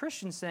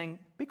Christians saying,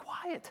 "Be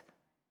quiet.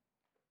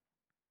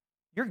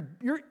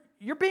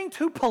 You're being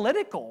too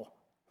political."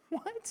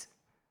 What?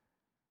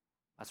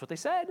 That's what they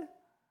said.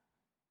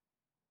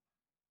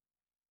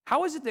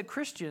 How is it that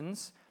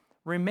Christians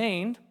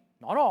remained,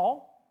 not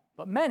all,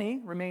 but many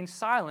remained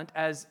silent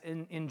as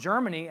in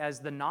Germany as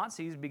the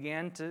Nazis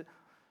began to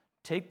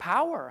take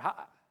power?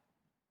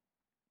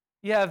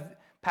 You have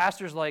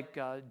pastors like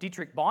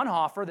Dietrich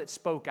Bonhoeffer that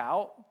spoke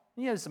out.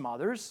 You have some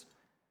others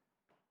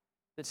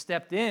that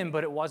stepped in,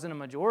 but it wasn't a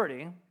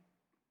majority.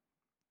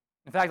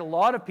 In fact, a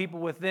lot of people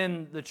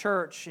within the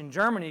church in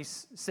Germany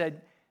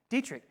said,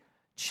 "Dietrich,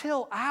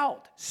 chill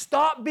out.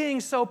 Stop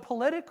being so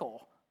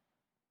political."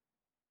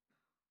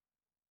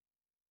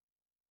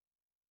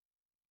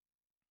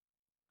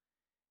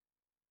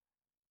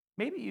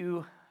 Maybe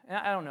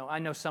I don't know, I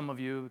know some of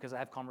you because I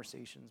have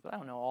conversations, but I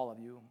don't know all of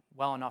you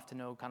well enough to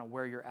know kind of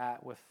where you're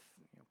at with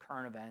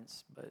current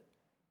events. But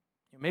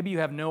maybe you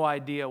have no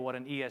idea what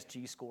an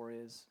ESG score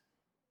is.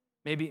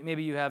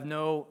 Maybe you have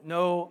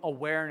no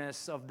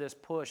awareness of this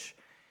push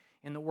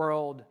in the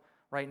world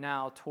right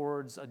now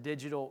towards a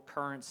digital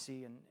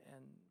currency and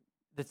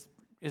that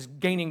is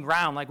gaining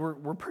ground.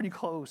 We're pretty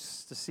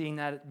close to seeing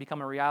that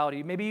become a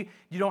reality. Maybe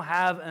you don't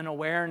have an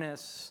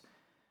awareness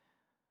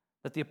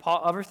that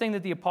everything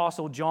that the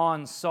Apostle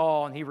John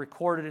saw and he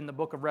recorded in the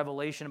book of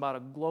Revelation about a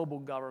global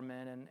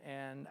government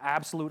and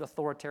absolute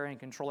authoritarian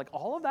control,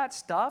 all of that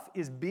stuff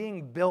is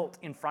being built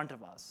in front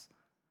of us.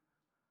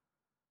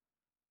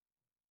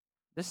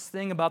 This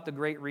thing about the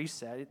Great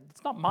Reset,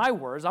 it's not my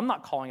words. I'm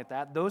not calling it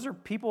that. Those are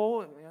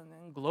people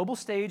in global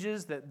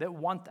stages that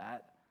want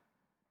that.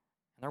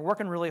 And they're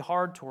working really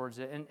hard towards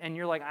it. And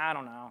you're like, I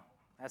don't know.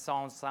 That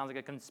sounds like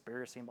a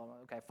conspiracy. Blah, blah.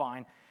 Okay,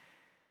 fine.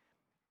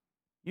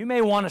 You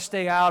may want to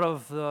stay out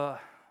of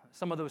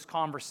some of those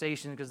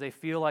conversations because they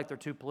feel like they're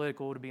too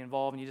political to be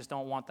involved and you just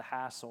don't want the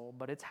hassle,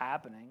 but it's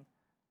happening.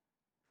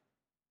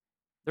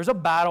 There's a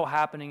battle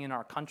happening in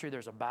our country.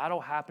 There's a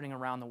battle happening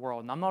around the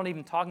world. And I'm not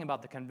even talking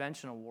about the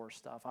conventional war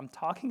stuff. I'm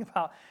talking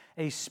about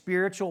a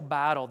spiritual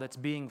battle that's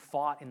being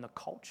fought in the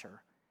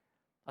culture,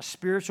 a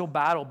spiritual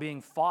battle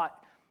being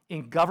fought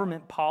in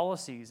government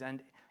policies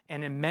and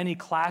in many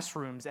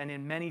classrooms and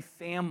in many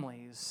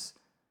families.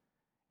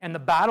 And the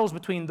battles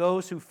between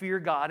those who fear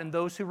God and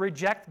those who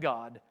reject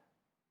God.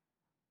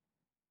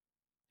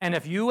 And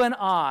if you and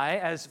I,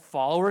 as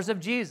followers of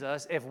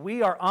Jesus, if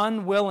we are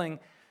unwilling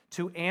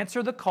to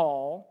answer the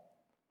call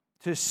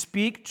to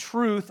speak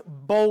truth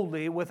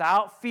boldly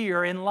without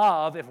fear in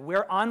love, if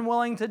we're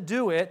unwilling to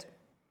do it,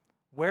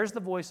 where's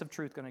the voice of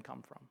truth going to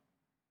come from?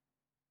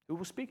 who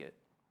will speak it?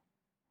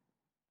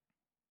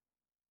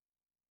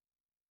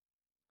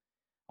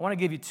 I want to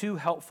give you two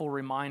helpful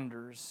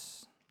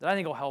reminders that I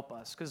think will help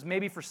us, because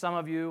maybe for some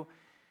of you,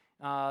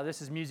 this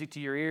is music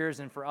to your ears,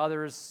 and for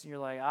others, you're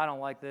like, I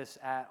don't like this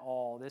at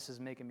all. This is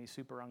making me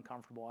super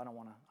uncomfortable. I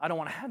don't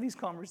want to have these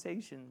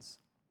conversations.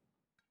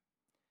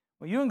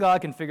 Well, you and God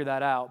can figure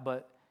that out,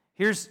 but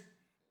here's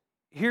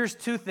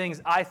two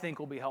things I think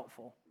will be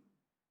helpful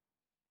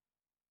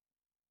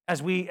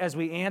as we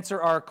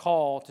answer our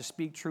call to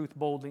speak truth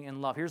boldly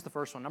in love. Here's the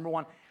first one. Number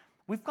one,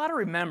 we've got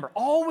to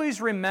always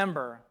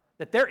remember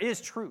that there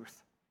is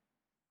truth.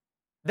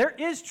 There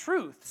is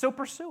truth, so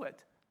pursue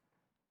it.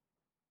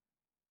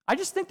 I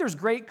just think there's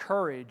great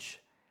courage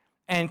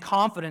and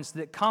confidence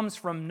that comes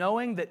from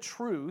knowing that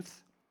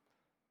truth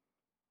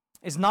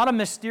is not a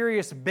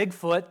mysterious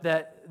Bigfoot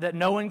that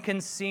no one can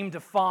seem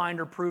to find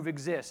or prove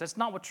exists. That's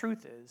not what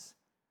truth is.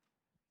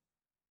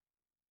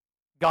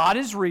 God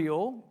is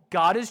real.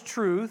 God is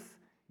truth.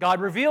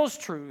 God reveals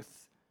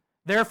truth.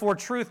 Therefore,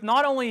 truth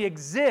not only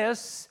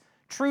exists,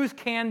 truth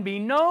can be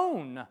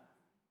known.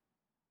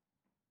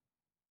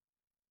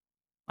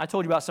 I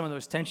told you about some of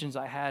those tensions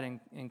I had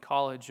in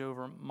college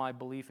over my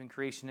belief in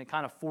creation. It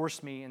kind of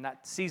forced me in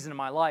that season of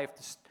my life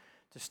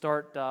to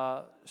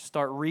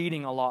start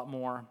reading a lot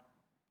more.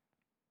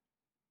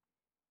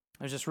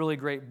 There's this really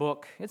great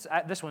book.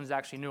 This one's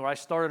actually newer. I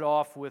started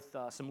off with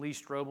some Lee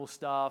Strobel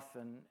stuff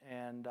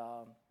and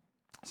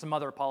some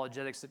other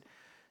apologetics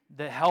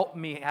that helped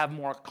me have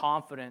more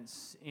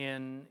confidence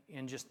in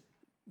just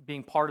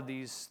being part of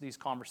these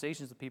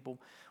conversations with people.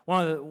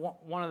 One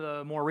of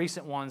the more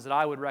recent ones that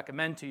I would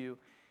recommend to you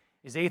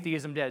is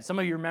Atheism Dead. Some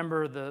of you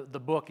remember the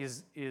book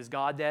Is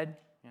God Dead?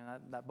 You know,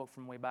 that book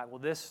from way back. Well,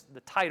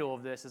 the title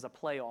of this is a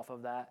play off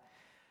of that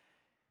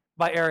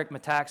by Eric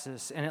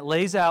Metaxas, and it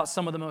lays out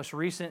some of the most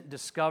recent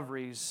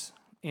discoveries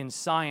in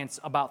science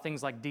about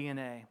things like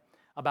DNA,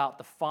 about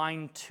the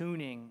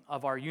fine-tuning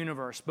of our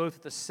universe, both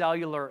at the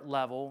cellular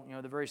level,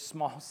 the very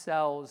small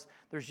cells.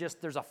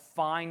 There's a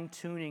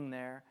fine-tuning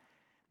there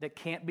that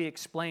can't be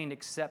explained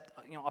except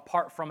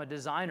apart from a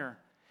designer.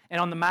 And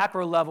on the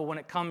macro level, when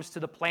it comes to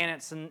the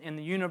planets in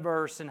the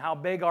universe and how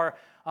big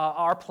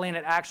our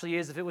planet actually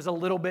is, if it was a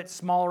little bit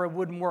smaller, it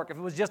wouldn't work. If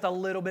it was just a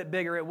little bit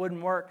bigger, it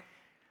wouldn't work.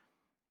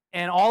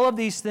 And all of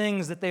these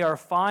things that they are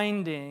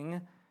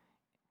finding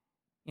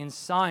in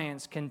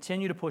science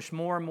continue to push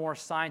more and more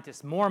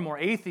scientists, more and more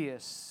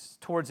atheists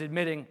towards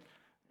admitting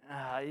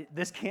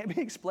this can't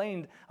be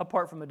explained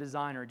apart from a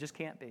designer. It just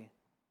can't be.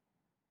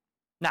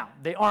 Now,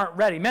 they aren't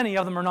ready. Many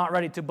of them are not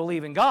ready to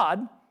believe in God.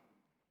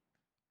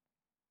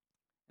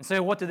 And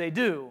so what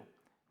do?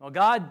 Well,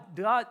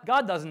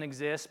 God doesn't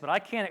exist, but I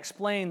can't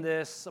explain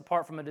this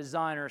apart from a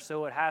designer,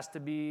 so it has to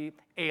be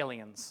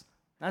aliens.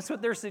 That's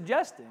what they're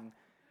suggesting.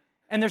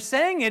 And they're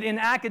saying it in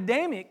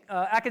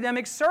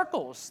academic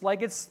circles,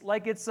 like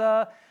it's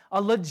a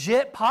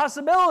legit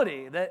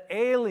possibility that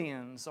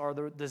aliens are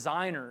the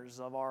designers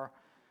of our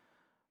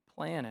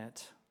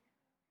planet.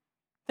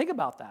 Think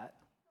about that.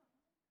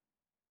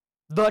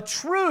 The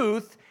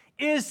truth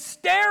is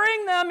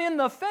staring them in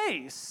the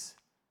face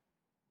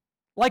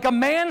like a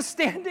man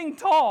standing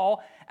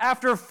tall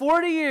after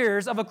 40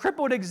 years of a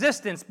crippled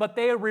existence, but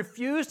they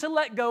refuse to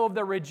let go of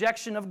their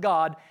rejection of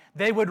God.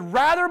 They would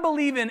rather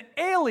believe in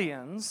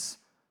aliens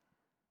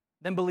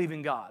than believe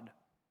in God.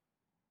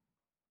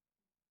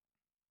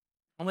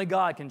 Only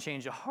God can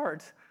change a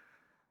heart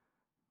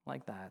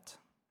like that.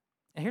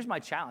 And here's my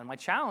challenge. My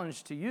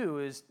challenge to you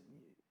is,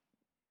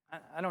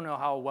 I don't know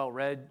how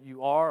well-read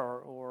you are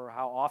or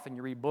how often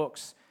you read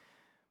books,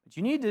 but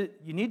you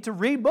need to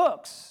read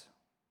books.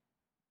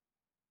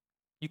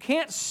 You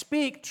can't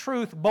speak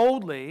truth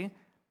boldly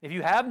if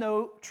you have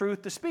no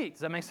truth to speak.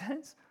 Does that make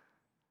sense?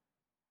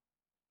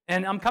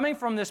 And I'm coming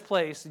from this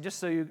place, just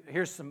so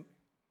here's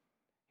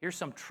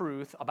some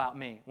truth about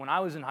me. When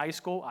I was in high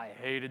school, I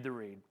hated to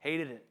read.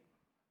 Hated it.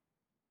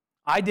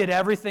 I did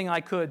everything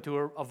I could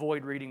to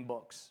avoid reading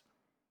books.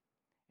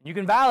 You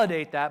can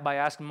validate that by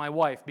asking my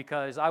wife,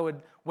 because I would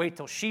wait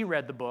till she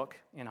read the book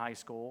in high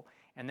school,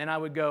 and then I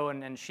would go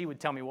and she would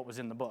tell me what was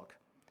in the book.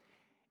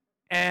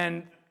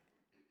 And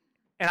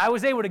I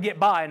was able to get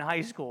by in high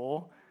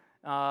school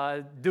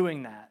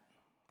doing that.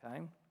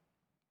 Okay?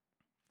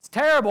 It's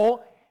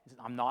terrible.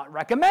 I'm not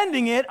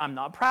recommending it. I'm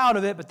not proud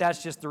of it, but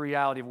that's just the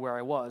reality of where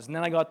I was. And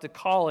then I got to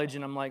college,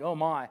 and I'm like, oh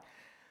my,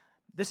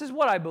 this is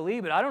what I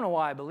believe, but I don't know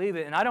why I believe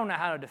it, and I don't know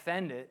how to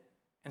defend it.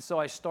 And so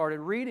I started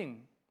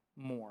reading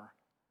more.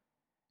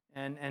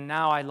 And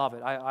now I love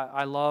it.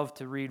 I love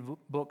to read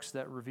books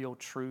that reveal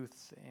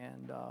truth,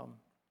 and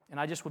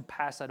I just would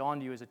pass that on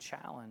to you as a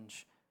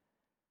challenge.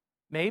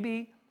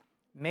 Maybe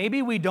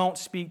we don't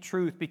speak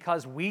truth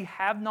because we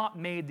have not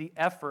made the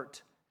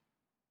effort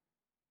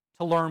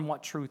to learn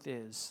what truth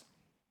is.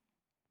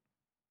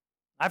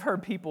 I've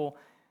heard people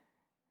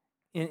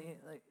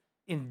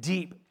in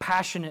deep,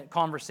 passionate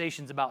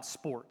conversations about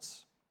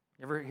sports.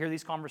 You ever hear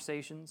these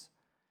conversations?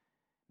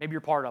 Maybe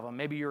you're part of them.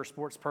 Maybe you're a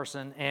sports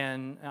person.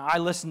 And I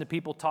listen to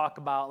people talk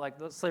about, like,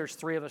 let's say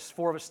there's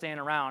 4 of us standing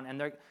around, and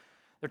they're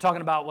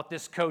talking about what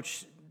this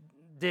coach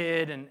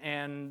did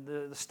and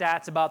the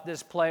stats about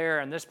this player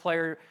and this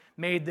player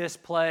made this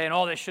play and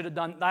all they should have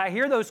done. I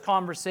hear those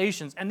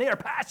conversations and they are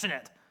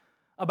passionate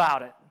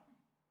about it.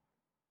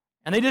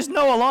 And they just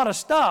know a lot of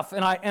stuff.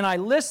 And I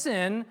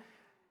listen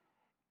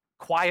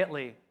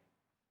quietly.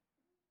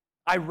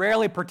 I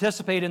rarely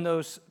participate in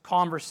those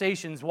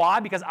conversations. Why?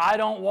 Because I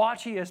don't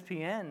watch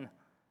ESPN.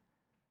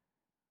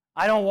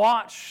 I don't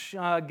watch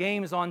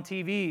games on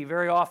TV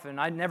very often.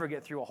 I never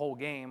get through a whole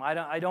game.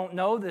 I don't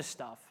know this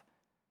stuff.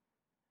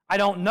 I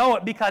don't know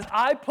it because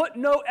I put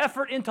no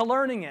effort into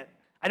learning it.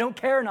 I don't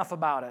care enough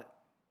about it.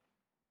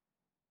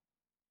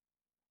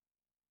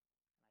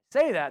 I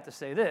say that to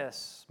say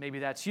this. Maybe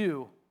that's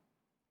you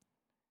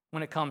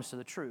when it comes to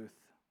the truth.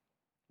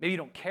 Maybe you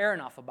don't care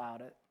enough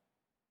about it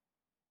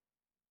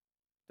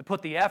to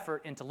put the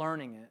effort into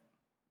learning it.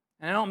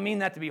 And I don't mean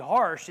that to be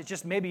harsh. It's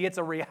just maybe it's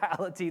a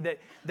reality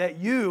that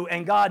you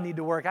and God need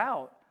to work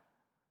out.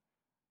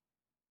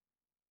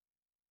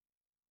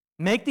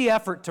 Make the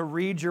effort to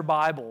read your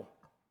Bible.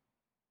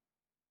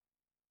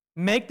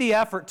 Make the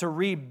effort to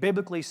read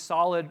biblically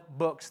solid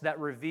books that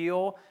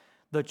reveal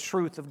the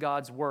truth of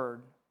God's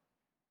Word.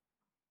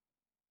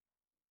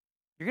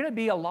 You're going to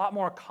be a lot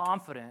more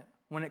confident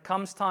when it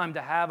comes time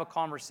to have a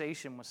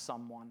conversation with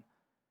someone.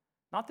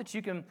 Not that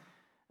you can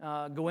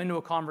go into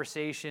a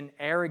conversation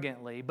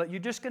arrogantly, but you're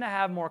just going to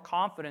have more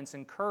confidence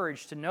and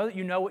courage to know that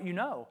you know what you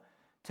know,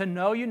 to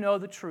know you know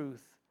the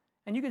truth.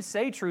 And you can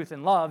say truth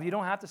in love. You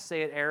don't have to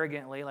say it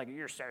arrogantly, like,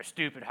 you're so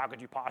stupid, how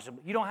could you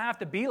possibly? You don't have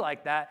to be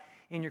like that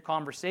in your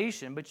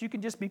conversation, but you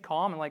can just be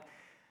calm and like,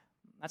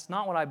 that's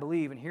not what I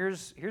believe, and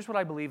here's what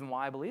I believe and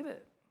why I believe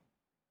it.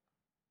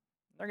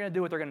 They're going to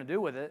do what they're going to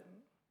do with it,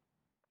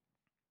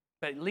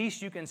 but at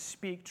least you can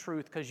speak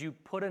truth because you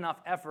put enough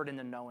effort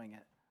into knowing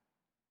it.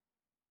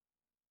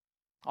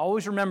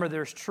 Always remember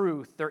there's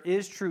truth. There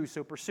is truth,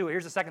 so pursue it.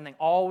 Here's the second thing.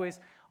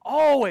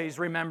 Always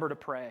remember to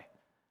pray.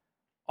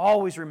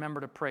 Always remember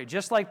to pray.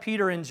 Just like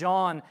Peter and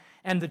John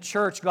and the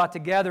church got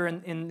together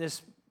in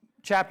this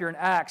chapter in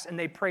Acts, and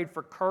they prayed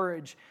for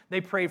courage.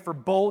 They prayed for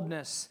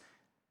boldness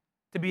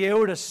to be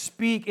able to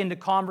speak into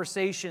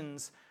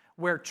conversations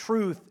where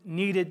truth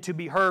needed to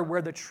be heard,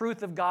 where the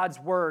truth of God's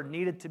Word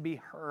needed to be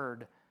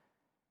heard.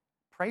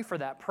 Pray for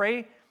that.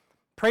 Pray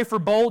for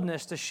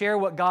boldness to share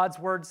what God's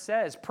Word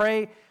says.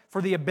 Pray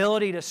for the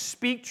ability to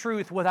speak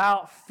truth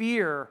without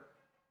fear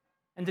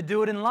and to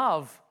do it in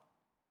love.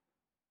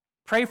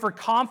 Pray for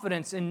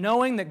confidence in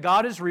knowing that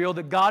God is real,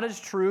 that God is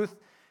truth,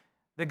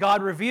 that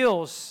God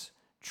reveals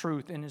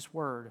truth in His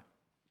Word.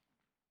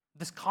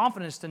 This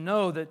confidence to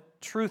know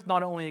that truth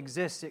not only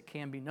exists, it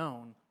can be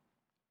known.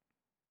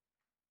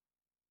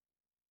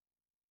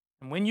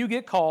 And when you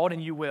get called,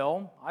 and you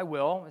will, I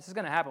will, this is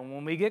going to happen.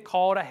 When we get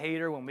called a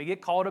hater, when we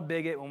get called a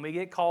bigot, when we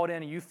get called in,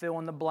 and you fill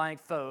in the blank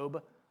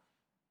phobe,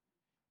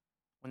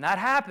 when that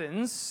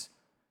happens,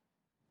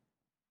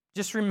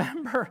 just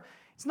remember,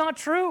 it's not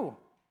true.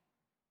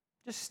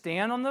 Just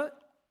stand on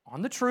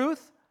the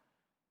truth.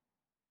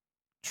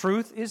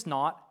 Truth is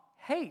not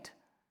hate.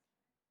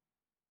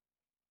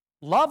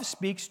 Love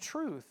speaks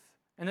truth.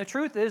 And the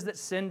truth is that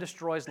sin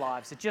destroys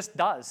lives. It just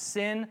does.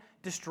 Sin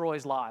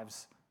destroys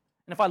lives.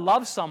 And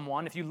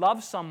if you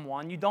love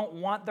someone, you don't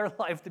want their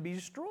life to be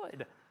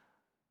destroyed.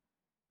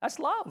 That's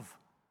love.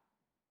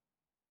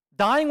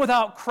 Dying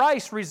without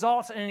Christ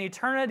results in an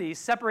eternity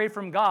separated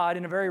from God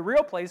in a very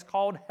real place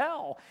called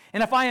hell.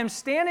 And if I am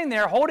standing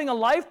there holding a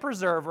life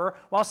preserver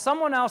while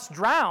someone else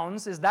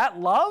drowns, is that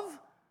love?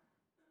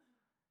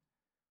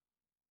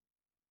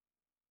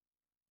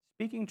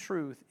 Speaking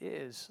truth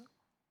is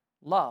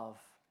love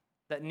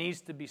that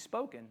needs to be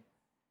spoken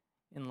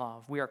in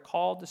love. We are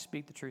called to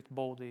speak the truth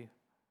boldly,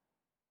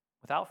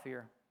 without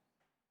fear,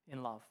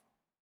 in love.